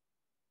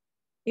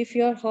 If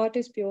your heart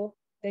is pure,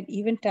 then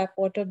even tap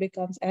water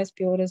becomes as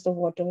pure as the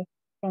water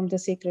from the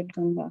sacred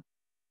Ganga.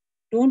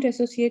 Don't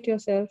associate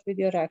yourself with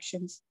your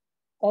actions.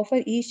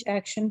 Offer each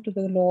action to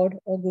the Lord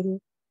or Guru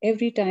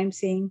every time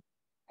saying,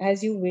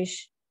 as you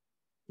wish,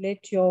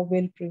 let your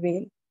will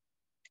prevail.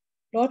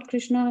 Lord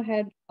Krishna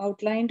had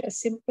outlined a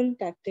simple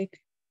tactic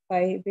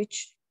by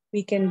which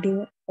we can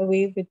do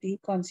away with the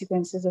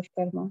consequences of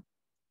karma.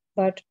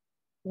 But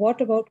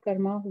what about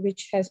karma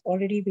which has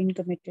already been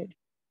committed?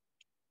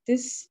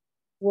 This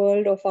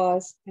world of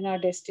ours and our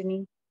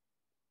destiny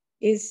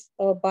is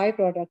a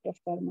byproduct of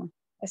karma.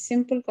 A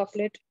simple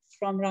couplet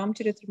from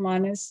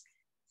Ramcharitmanas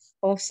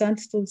of Sant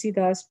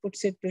Tulsidas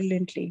puts it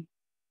brilliantly.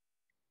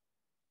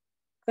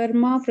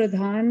 Karma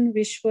pradhan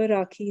vishwa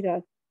rachi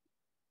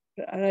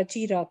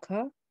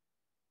rakha,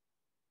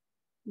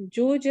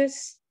 jo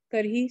jas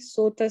karhi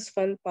so tas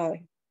phal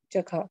paye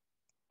chakha.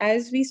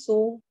 As we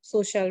sow,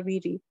 so shall we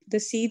reap. The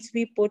seeds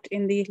we put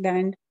in the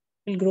land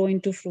will grow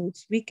into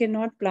fruits. We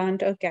cannot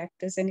plant a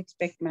cactus and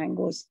expect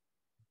mangoes.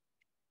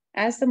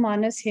 As the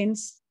Manas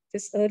hints,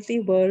 this earthly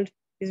world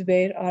is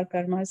where our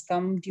karmas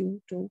come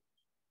due to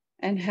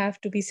and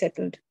have to be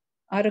settled.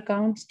 Our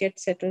accounts get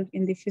settled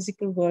in the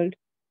physical world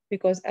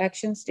because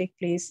actions take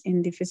place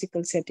in the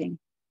physical setting.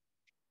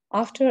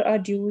 After our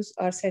dues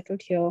are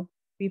settled here,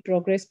 we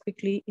progress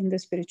quickly in the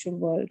spiritual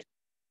world.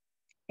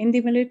 In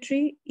the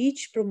military,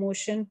 each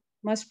promotion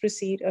must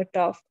precede a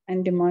tough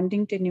and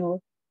demanding tenure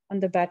on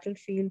the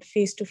battlefield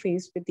face to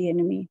face with the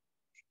enemy.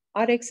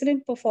 Our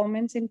excellent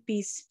performance in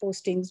peace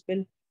postings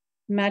will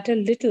matter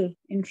little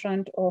in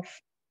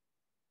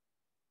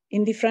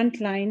the front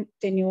line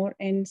tenure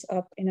ends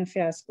up in a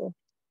fiasco.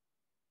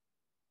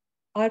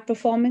 Our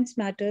performance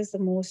matters the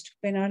most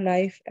when our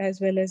life, as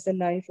well as the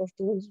life of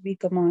those we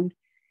command,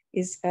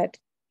 is at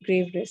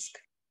grave risk.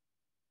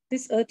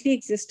 This earthly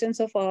existence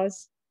of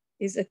ours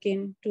is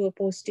akin to a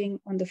posting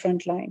on the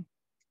front line.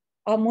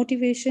 Our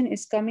motivation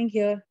is coming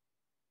here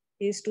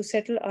is to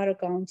settle our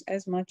accounts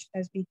as much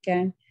as we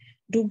can,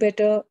 do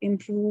better,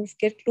 improve,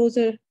 get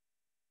closer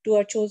to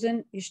our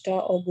chosen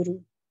Ishta or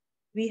Guru.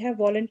 We have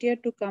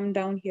volunteered to come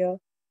down here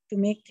to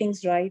make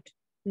things right,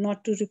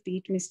 not to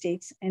repeat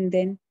mistakes, and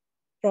then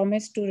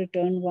promise to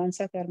return once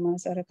our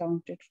karmas are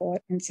accounted for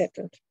and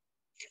settled.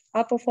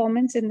 Our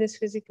performance in this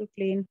physical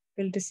plane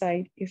will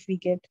decide if we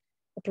get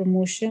a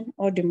promotion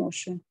or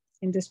demotion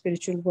in the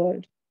spiritual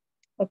world,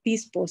 a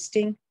peace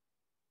posting,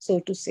 so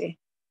to say.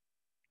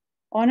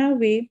 On our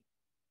way,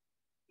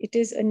 it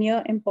is a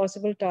near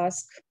impossible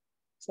task.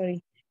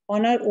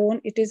 On our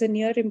own, it is a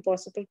near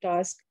impossible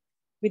task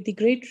with the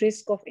great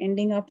risk of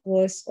ending up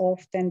worse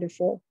off than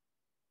before.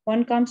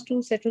 One comes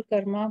to settle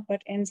karma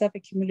but ends up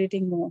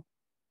accumulating more.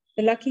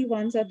 The lucky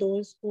ones are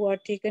those who are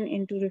taken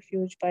into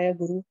refuge by a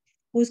guru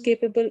who is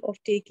capable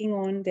of taking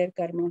on their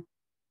karma.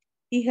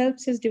 He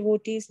helps his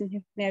devotees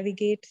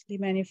navigate the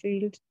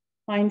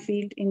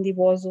minefield in the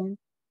war zone,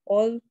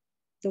 all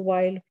the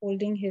while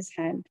holding his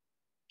hand.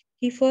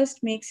 He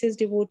first makes his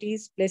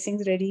devotees'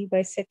 blessings ready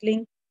by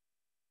settling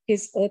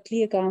his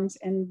earthly accounts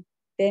and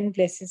then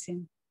blesses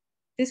him.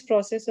 This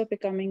process of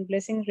becoming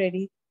blessing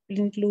ready will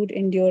include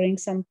enduring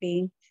some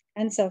pain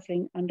and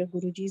suffering under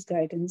Guruji's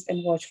guidance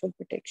and watchful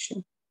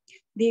protection.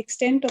 The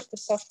extent of the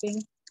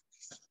suffering,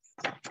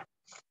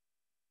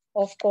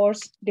 of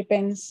course,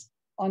 depends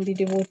on the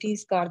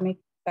devotee's karmic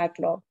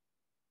backlog.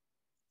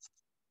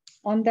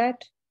 On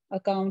that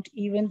account,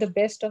 even the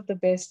best of the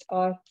best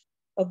are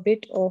a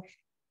bit of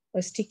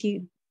a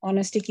sticky on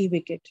a sticky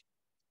wicket.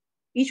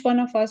 Each one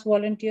of us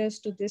volunteers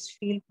to this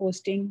field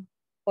posting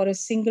for a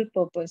single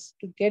purpose,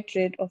 to get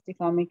rid of the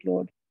karmic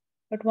load.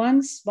 But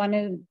once one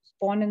is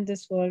born in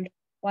this world,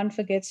 one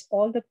forgets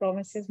all the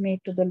promises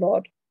made to the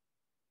Lord.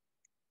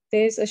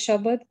 There is a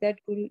Shabad that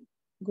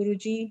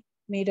Guruji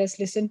made us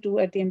listen to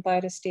at the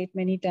Empire Estate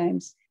many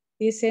times.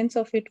 The essence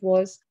of it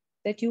was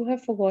that you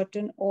have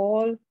forgotten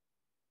all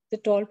the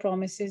tall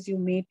promises you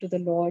made to the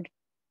Lord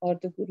or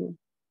the Guru.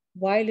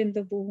 While in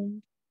the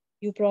womb,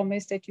 you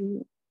promised that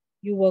you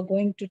were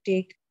going to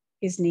take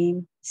his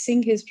name,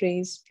 sing his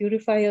praise,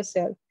 purify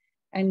yourself,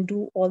 and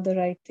do all the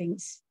right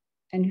things.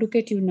 And look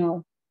at you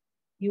now.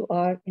 You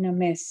are in a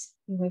mess.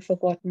 You have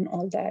forgotten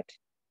all that.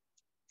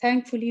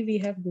 Thankfully, we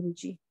have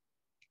Guruji.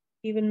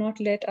 He will not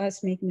let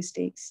us make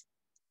mistakes.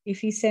 If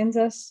he sends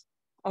us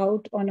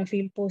out on a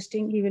field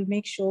posting, he will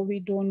make sure we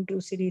don't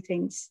do silly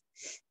things.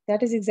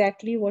 That is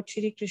exactly what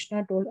Shri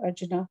Krishna told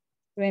Arjuna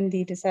when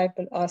the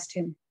disciple asked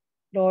him,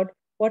 Lord,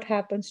 what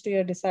happens to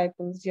your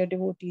disciples, your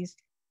devotees,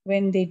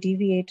 when they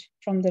deviate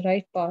from the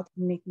right path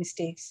and make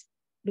mistakes?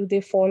 Do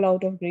they fall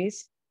out of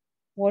grace?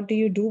 What do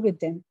you do with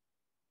them?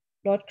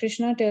 Lord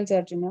Krishna tells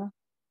Arjuna,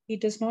 he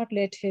does not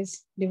let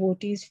his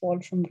devotees fall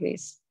from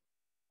grace.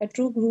 A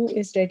true guru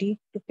is ready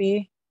to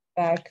pay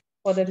back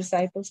for the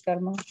disciples'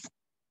 karma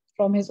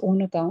from his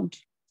own account.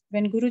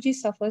 When Guruji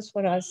suffers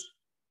for us,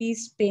 he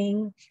is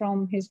paying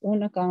from his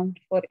own account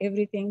for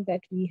everything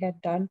that we had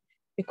done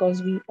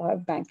because we are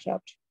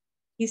bankrupt.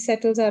 He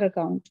settles our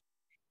account.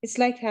 It's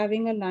like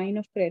having a line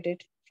of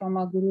credit from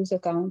our Guru's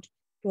account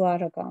to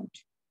our account.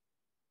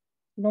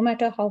 No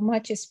matter how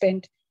much is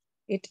spent,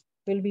 it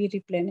will be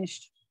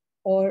replenished,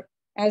 or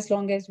as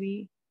long as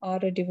we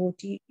are a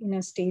devotee in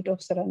a state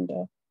of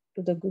surrender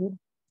to the Guru.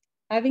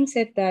 Having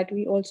said that,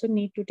 we also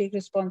need to take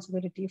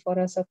responsibility for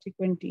our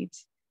subsequent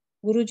deeds.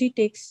 Guruji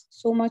takes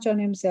so much on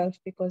himself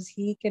because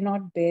he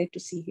cannot bear to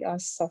see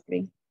us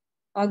suffering.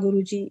 Our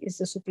Guruji is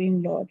the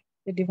Supreme Lord,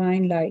 the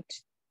Divine Light,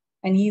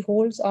 and he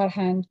holds our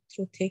hand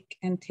through thick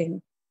and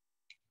thin.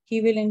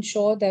 He will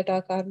ensure that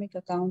our karmic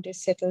account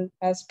is settled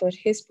as per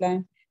his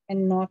plan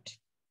and not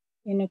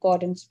in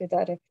accordance with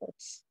our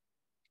efforts.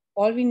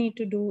 All we need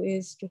to do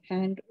is to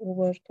hand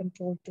over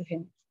control to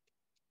him.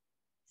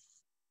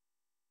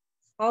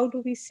 How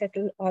do we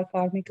settle our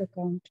karmic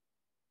account?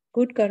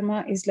 Good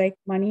karma is like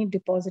money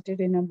deposited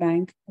in a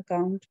bank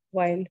account,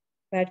 while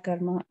bad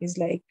karma is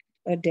like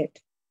a debt.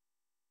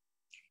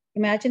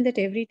 Imagine that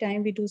every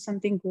time we do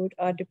something good,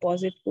 our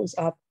deposit goes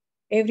up.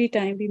 Every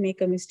time we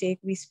make a mistake,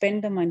 we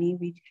spend the money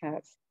we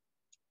have.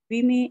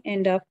 We may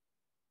end up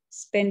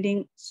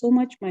spending so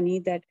much money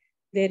that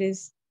there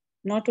is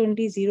not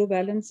only zero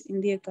balance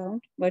in the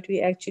account, but we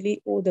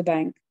actually owe the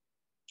bank.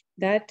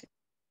 That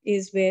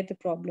is where the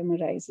problem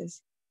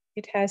arises.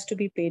 It has to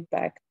be paid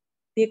back.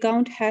 The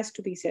account has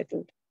to be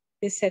settled.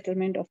 This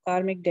settlement of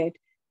karmic debt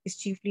is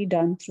chiefly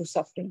done through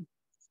suffering.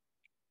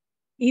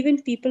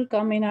 Even people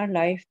come in our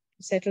life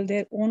to settle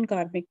their own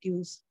karmic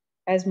dues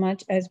as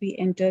much as we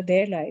enter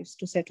their lives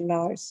to settle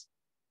ours.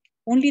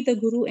 Only the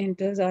Guru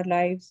enters our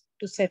lives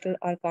to settle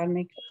our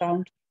karmic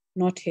account,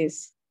 not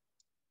his.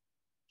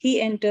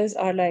 He enters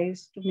our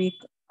lives to make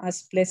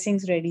us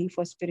blessings ready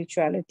for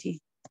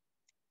spirituality.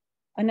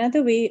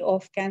 Another way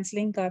of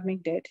canceling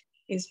karmic debt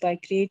is by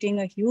creating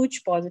a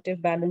huge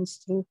positive balance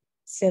through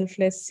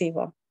selfless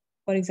seva.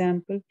 For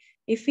example,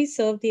 if we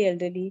serve the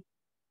elderly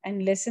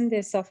and lessen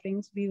their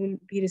sufferings, we will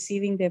be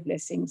receiving their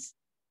blessings.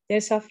 Their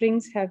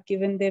sufferings have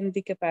given them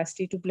the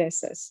capacity to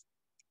bless us.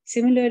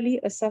 Similarly,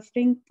 a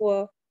suffering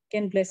poor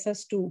can bless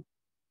us too.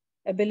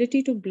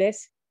 Ability to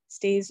bless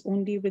stays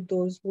only with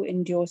those who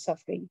endure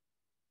suffering.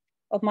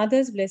 A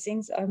mother's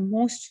blessings are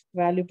most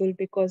valuable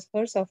because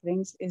her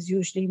sufferings is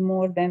usually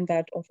more than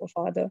that of a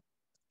father.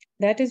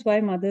 That is why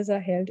mothers are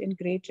held in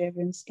great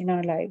reverence in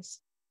our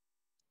lives.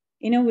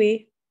 In a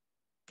way,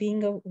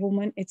 being a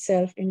woman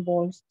itself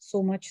involves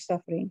so much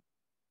suffering.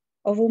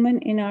 A woman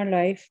in our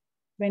life,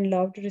 when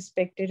loved,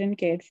 respected, and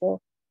cared for,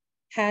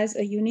 has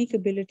a unique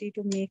ability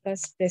to make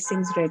us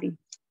blessings ready.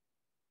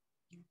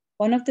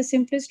 One of the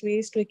simplest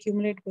ways to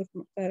accumulate good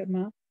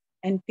karma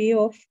and pay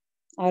off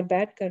our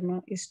bad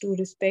karma is to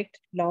respect,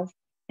 love,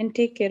 and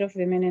take care of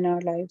women in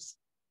our lives,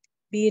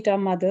 be it our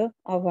mother,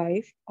 our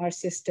wife, our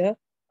sister,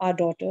 our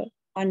daughter,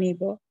 our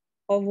neighbor,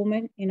 or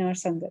woman in our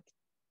Sangat.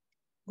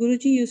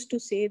 Guruji used to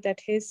say that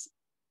he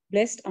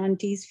blessed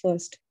aunties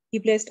first,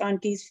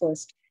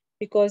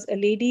 because a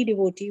lady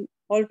devotee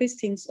always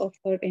thinks of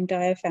her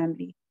entire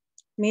family.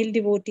 Male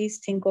devotees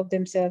think of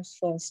themselves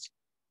first.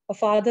 A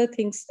father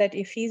thinks that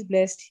if he is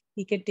blessed,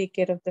 he can take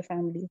care of the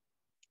family.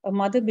 A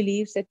mother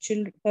believes that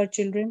her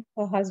children,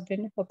 her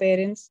husband, her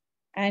parents,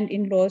 and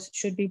in laws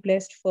should be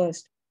blessed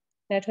first,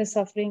 that her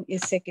suffering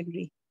is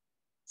secondary.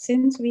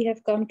 Since we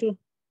have come to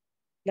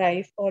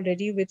life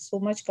already with so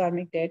much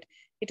karmic debt,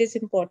 it is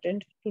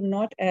important to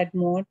not add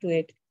more to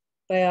it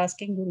by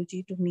asking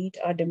Guruji to meet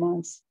our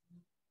demands.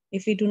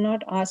 If we do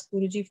not ask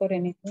Guruji for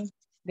anything,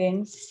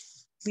 then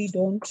we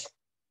don't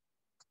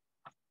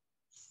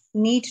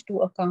need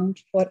to account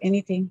for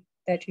anything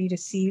that we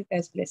receive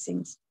as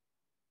blessings.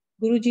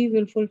 Guruji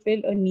will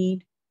fulfill a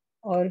need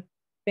or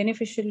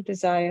beneficial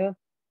desire,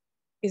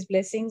 his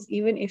blessings,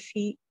 even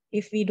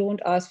if we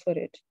don't ask for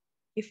it.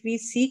 If we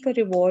seek a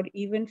reward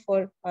even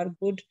for our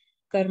good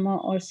karma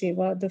or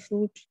seva, the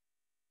fruit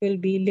will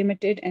be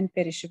limited and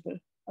perishable.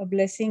 A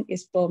blessing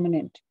is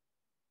permanent.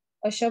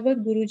 A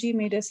Shabad Guruji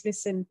made us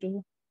listen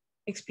to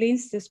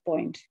explains this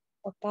point.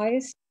 A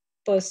pious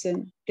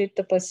person did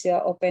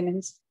tapasya or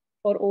penance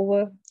for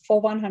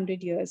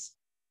 100 years.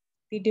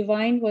 The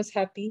divine was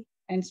happy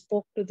and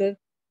spoke to the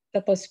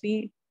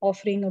tapasvi,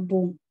 offering a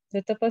boon.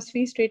 The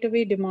tapasvi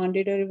straightway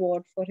demanded a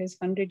reward for his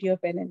 100-year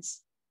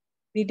penance.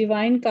 The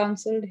divine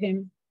counseled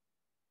him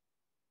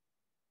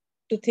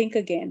to think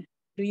again.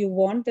 Do you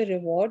want the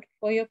reward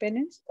for your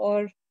penance,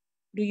 or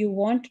do you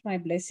want my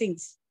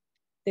blessings?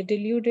 The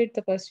deluded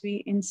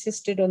tapasvi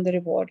insisted on the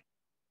reward.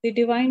 The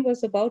divine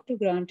was about to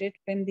grant it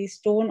when the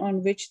stone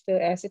on which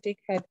the ascetic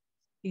had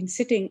been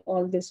sitting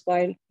all this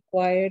while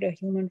acquired a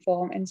human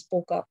form and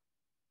spoke up.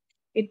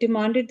 It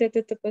demanded that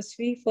the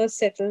tapasvi first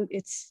settle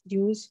its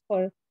dues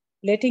for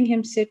letting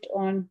him sit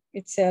on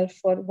itself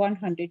for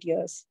 100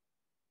 years.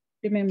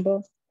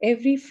 Remember,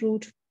 every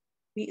fruit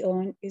we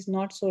earn is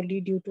not solely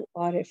due to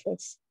our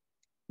efforts.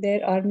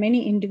 There are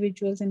many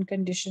individuals and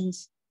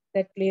conditions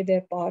that play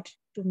their part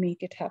to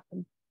make it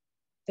happen.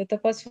 The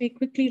tapasvi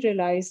quickly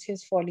realized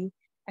his folly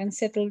and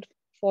settled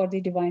for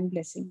the divine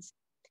blessings.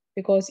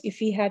 Because if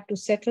he had to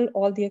settle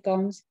all the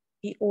accounts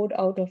he owed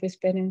out of his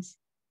penance,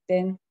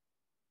 then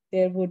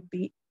there would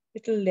be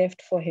little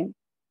left for him.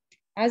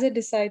 As a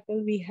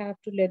disciple, we have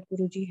to let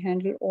Guruji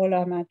handle all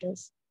our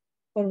matters.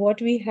 For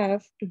what we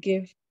have to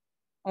give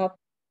up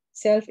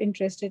self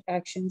interested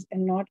actions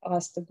and not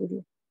ask the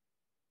Guru.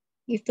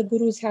 If the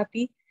Guru is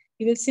happy,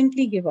 he will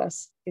simply give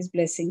us his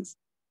blessings,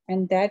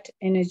 and that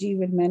energy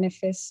will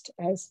manifest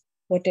as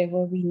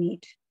whatever we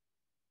need.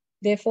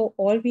 Therefore,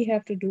 all we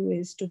have to do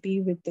is to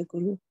be with the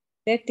Guru.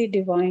 Let the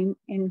divine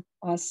in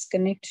us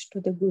connect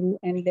to the Guru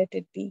and let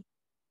it be.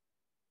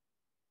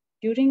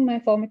 During my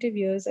formative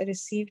years, I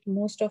received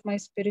most of my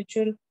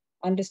spiritual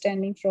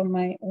understanding from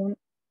my own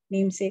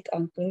namesake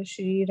uncle,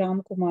 Shri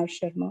Ram Kumar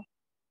Sharma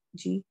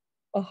ji,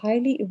 a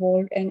highly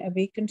evolved and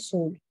awakened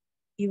soul.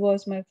 He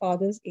was my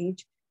father's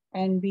age,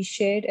 and we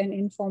shared an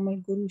informal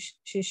Guru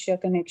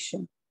Shishya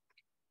connection.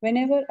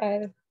 Whenever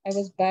I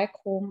was back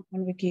home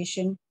on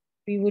vacation,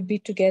 we would be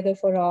together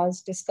for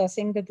hours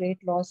discussing the great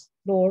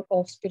lore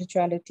of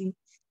spirituality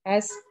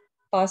as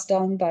passed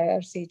down by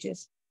our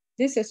sages.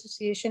 This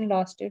association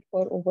lasted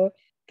for over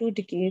 2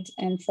 decades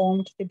and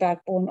formed the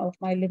backbone of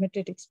my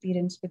limited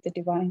experience with the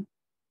divine.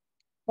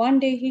 One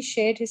day he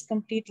shared his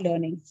complete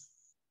learning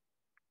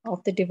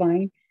of the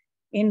divine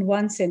in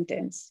one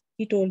sentence.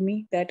 He told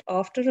me that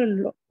after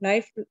a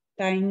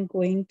lifetime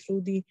going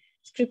through the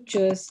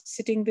scriptures,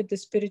 sitting with the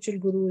spiritual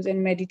gurus,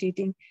 and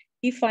meditating,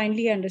 he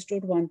finally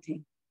understood one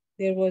thing.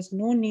 There was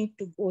no need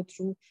to go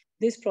through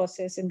this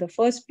process in the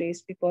first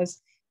place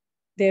because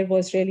there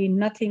was really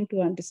nothing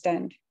to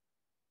understand.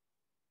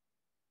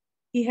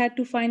 He had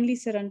to finally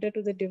surrender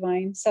to the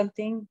divine,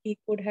 something he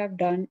could have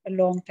done a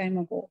long time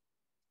ago,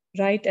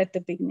 right at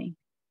the beginning.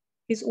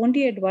 His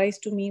only advice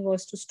to me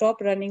was to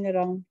stop running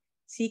around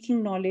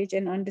seeking knowledge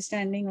and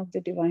understanding of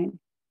the divine.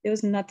 There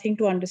was nothing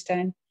to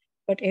understand,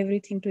 but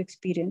everything to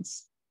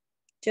experience.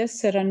 Just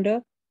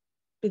surrender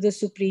to the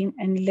Supreme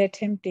and let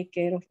Him take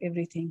care of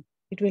everything.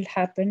 It will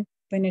happen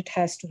when it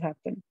has to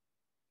happen.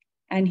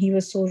 And he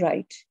was so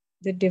right.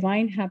 The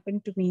divine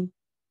happened to me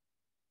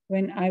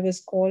when I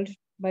was called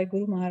by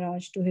Guru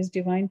Maharaj to his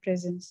divine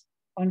presence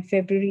on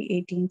February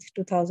 18th,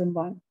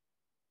 2001.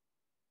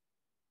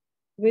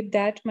 With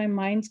that, my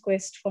mind's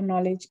quest for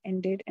knowledge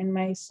ended and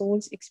my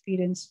soul's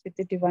experience with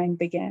the divine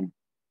began.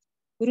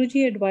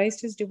 Guruji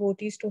advised his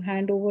devotees to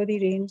hand over the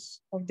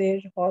reins of their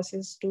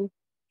horses to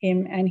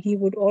him and he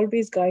would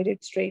always guide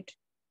it straight.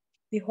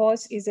 The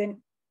horse is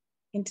an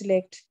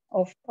intellect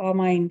of our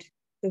mind,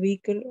 the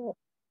vehicle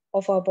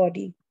of our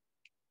body.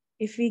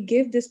 If we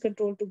give this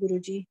control to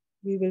Guruji,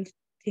 we will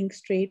think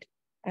straight,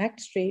 act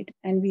straight,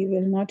 and we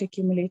will not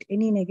accumulate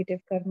any negative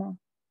karma.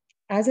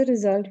 As a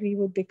result, we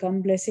would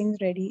become blessings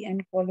ready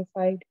and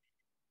qualified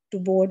to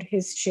board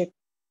his ship,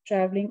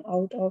 traveling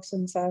out of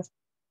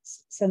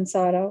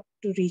Sansara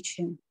to reach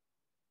him.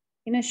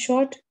 In a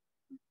short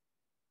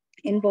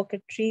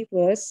invocatory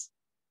verse,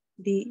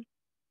 the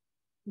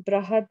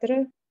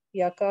Brahadra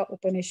Yaka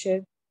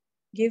Upanishad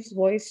gives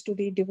voice to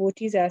the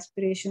devotee's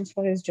aspirations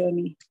for his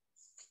journey.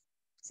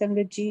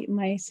 Sangatji,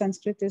 my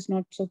Sanskrit is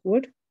not so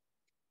good.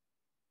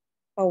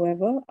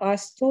 However,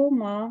 Asto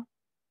Ma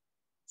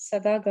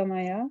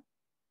Sadagamaya,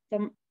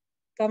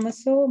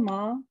 Tamaso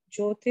Ma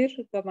Jyotir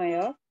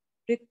Gamaya,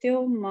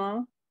 Prityo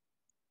Ma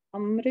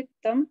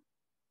Amritam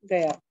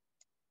Gaya.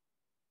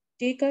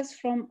 Take us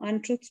from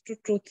untruth to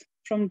truth,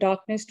 from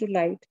darkness to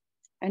light,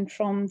 and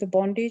from the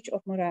bondage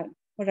of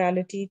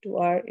morality to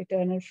our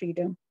eternal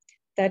freedom.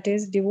 That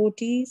is,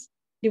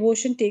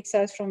 devotion takes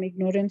us from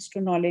ignorance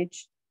to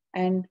knowledge,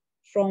 and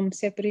from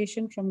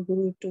separation from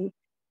Guru to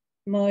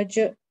merge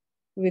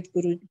with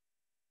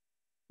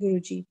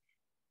Guruji,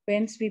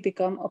 whence we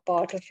become a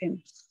part of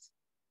him.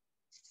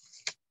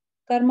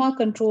 Karma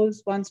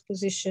controls one's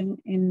position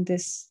in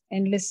this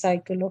endless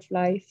cycle of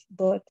life,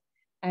 birth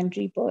and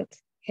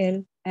rebirth,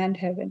 hell and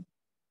heaven.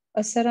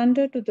 A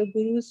surrender to the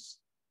Guru's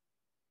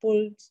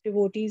pulls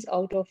devotees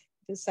out of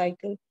this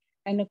cycle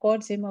and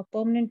accords him a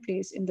permanent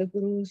place in the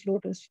Guru's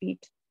lotus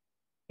feet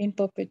in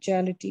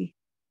perpetuity.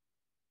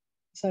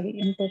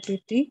 In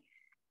perpetuity.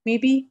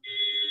 Maybe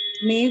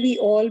may we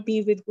all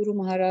be with Guru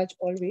Maharaj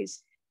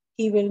always.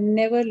 He will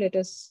never let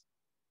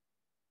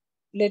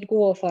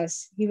go of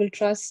us. He will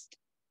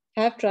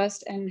have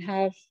trust and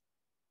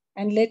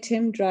let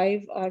him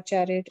drive our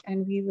chariot,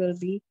 and we will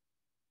be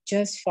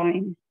just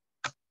fine.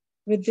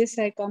 With this,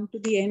 I come to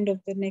the end of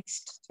the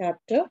next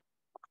chapter,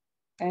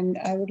 and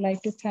I would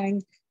like to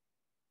thank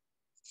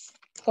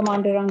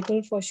Commander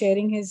Uncle for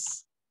sharing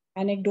his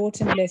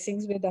anecdotes and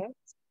blessings with us.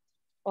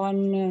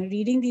 On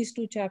reading these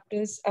two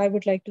chapters, I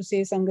would like to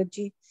say,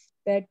 Sangatji,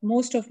 that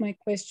most of my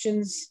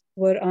questions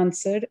were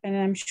answered, and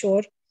I'm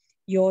sure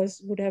yours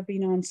would have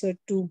been answered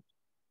too.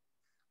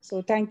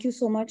 So thank you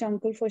so much,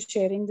 Uncle, for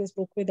sharing this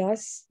book with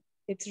us.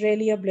 It's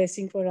really a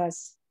blessing for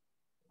us.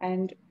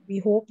 And we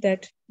hope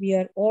that we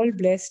are all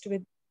blessed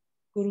with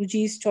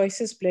Guruji's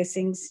choicest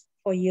blessings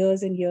for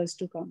years and years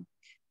to come.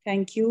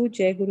 Thank you.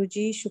 Jai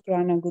Guruji,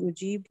 Shukrana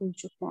Guruji, Bhul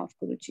Chuk Maaf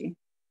Guruji.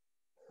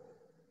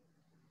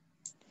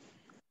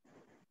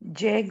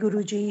 Jai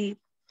Guruji.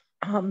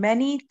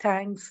 Many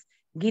thanks.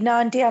 Gina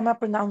Aunty, am I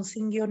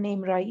pronouncing your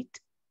name right?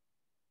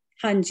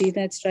 Hanji,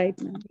 that's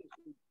right, ma'am.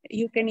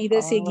 You can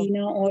either say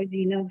Gina or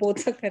Gina,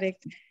 both are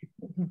correct.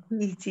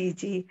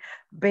 Ji.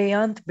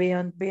 Beyond,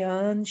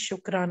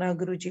 Shukrana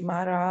Guruji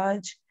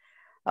Maharaj.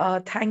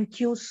 Thank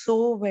you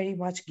so very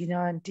much, Gina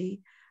Aunty.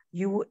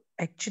 You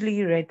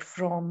actually read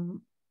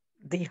from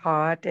the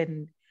heart,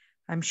 and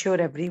I'm sure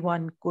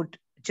everyone could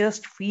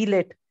just feel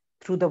it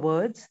through the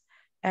words.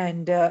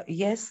 And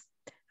yes,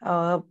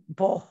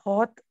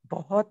 बहुत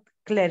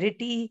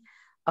clarity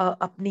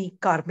अपनी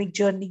karmic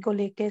journey को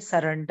लेके,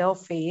 surrender,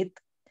 faith,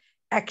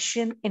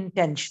 action,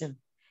 intention,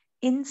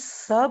 इन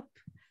सब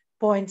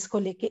points को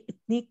लेके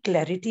इतनी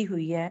clarity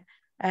हुई है.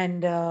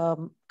 एंड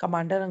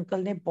कमांडर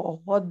अंकल ने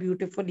बहुत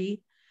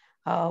ब्यूटीफुली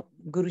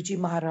गुरुजी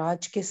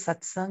महाराज के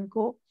सत्संग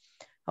को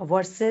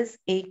वर्सेस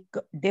एक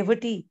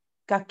डिवोटी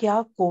का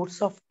क्या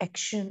course of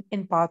action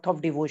in path of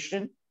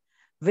devotion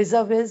विज़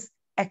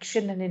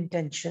action and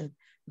intention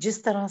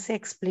जिस तरह से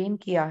एक्सप्लेन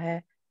किया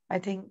है, I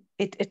think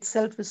it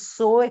itself is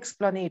so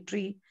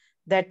explanatory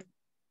that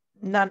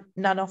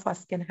none of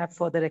us can have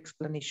further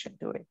explanation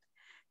to it.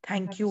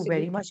 Thank you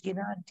very much,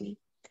 Gina Aunty.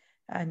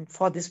 And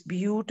for this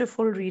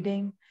beautiful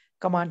reading,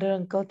 Commander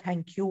Uncle,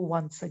 thank you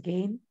once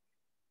again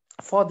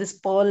for this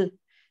pearl,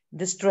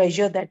 this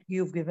treasure that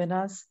you've given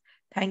us.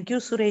 Thank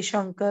you, Suresh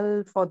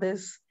Uncle, for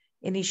this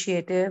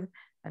initiative.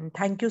 And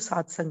thank you,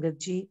 Sat Sangat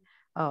Ji.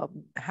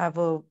 Have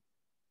a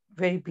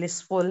very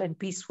blissful and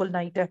peaceful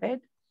night ahead.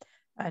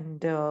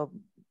 And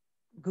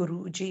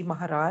Guruji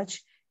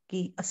Maharaj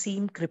की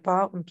असीम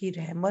कृपा, उनकी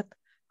रहमत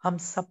हम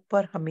सब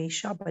पर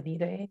हमेशा बनी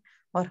रहे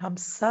और हम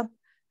सब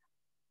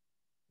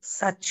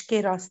सच के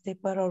रास्ते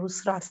पर और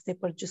उस रास्ते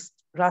पर जिस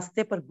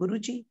रास्ते पर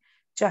गुरुजी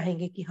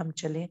चाहेंगे कि हम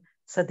चलें,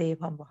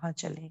 सदैव हम वहां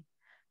चलें.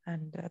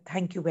 And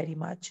thank you very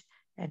much.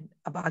 And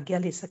अब आज्ञा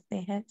ले सकते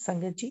हैं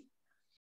संगत जी.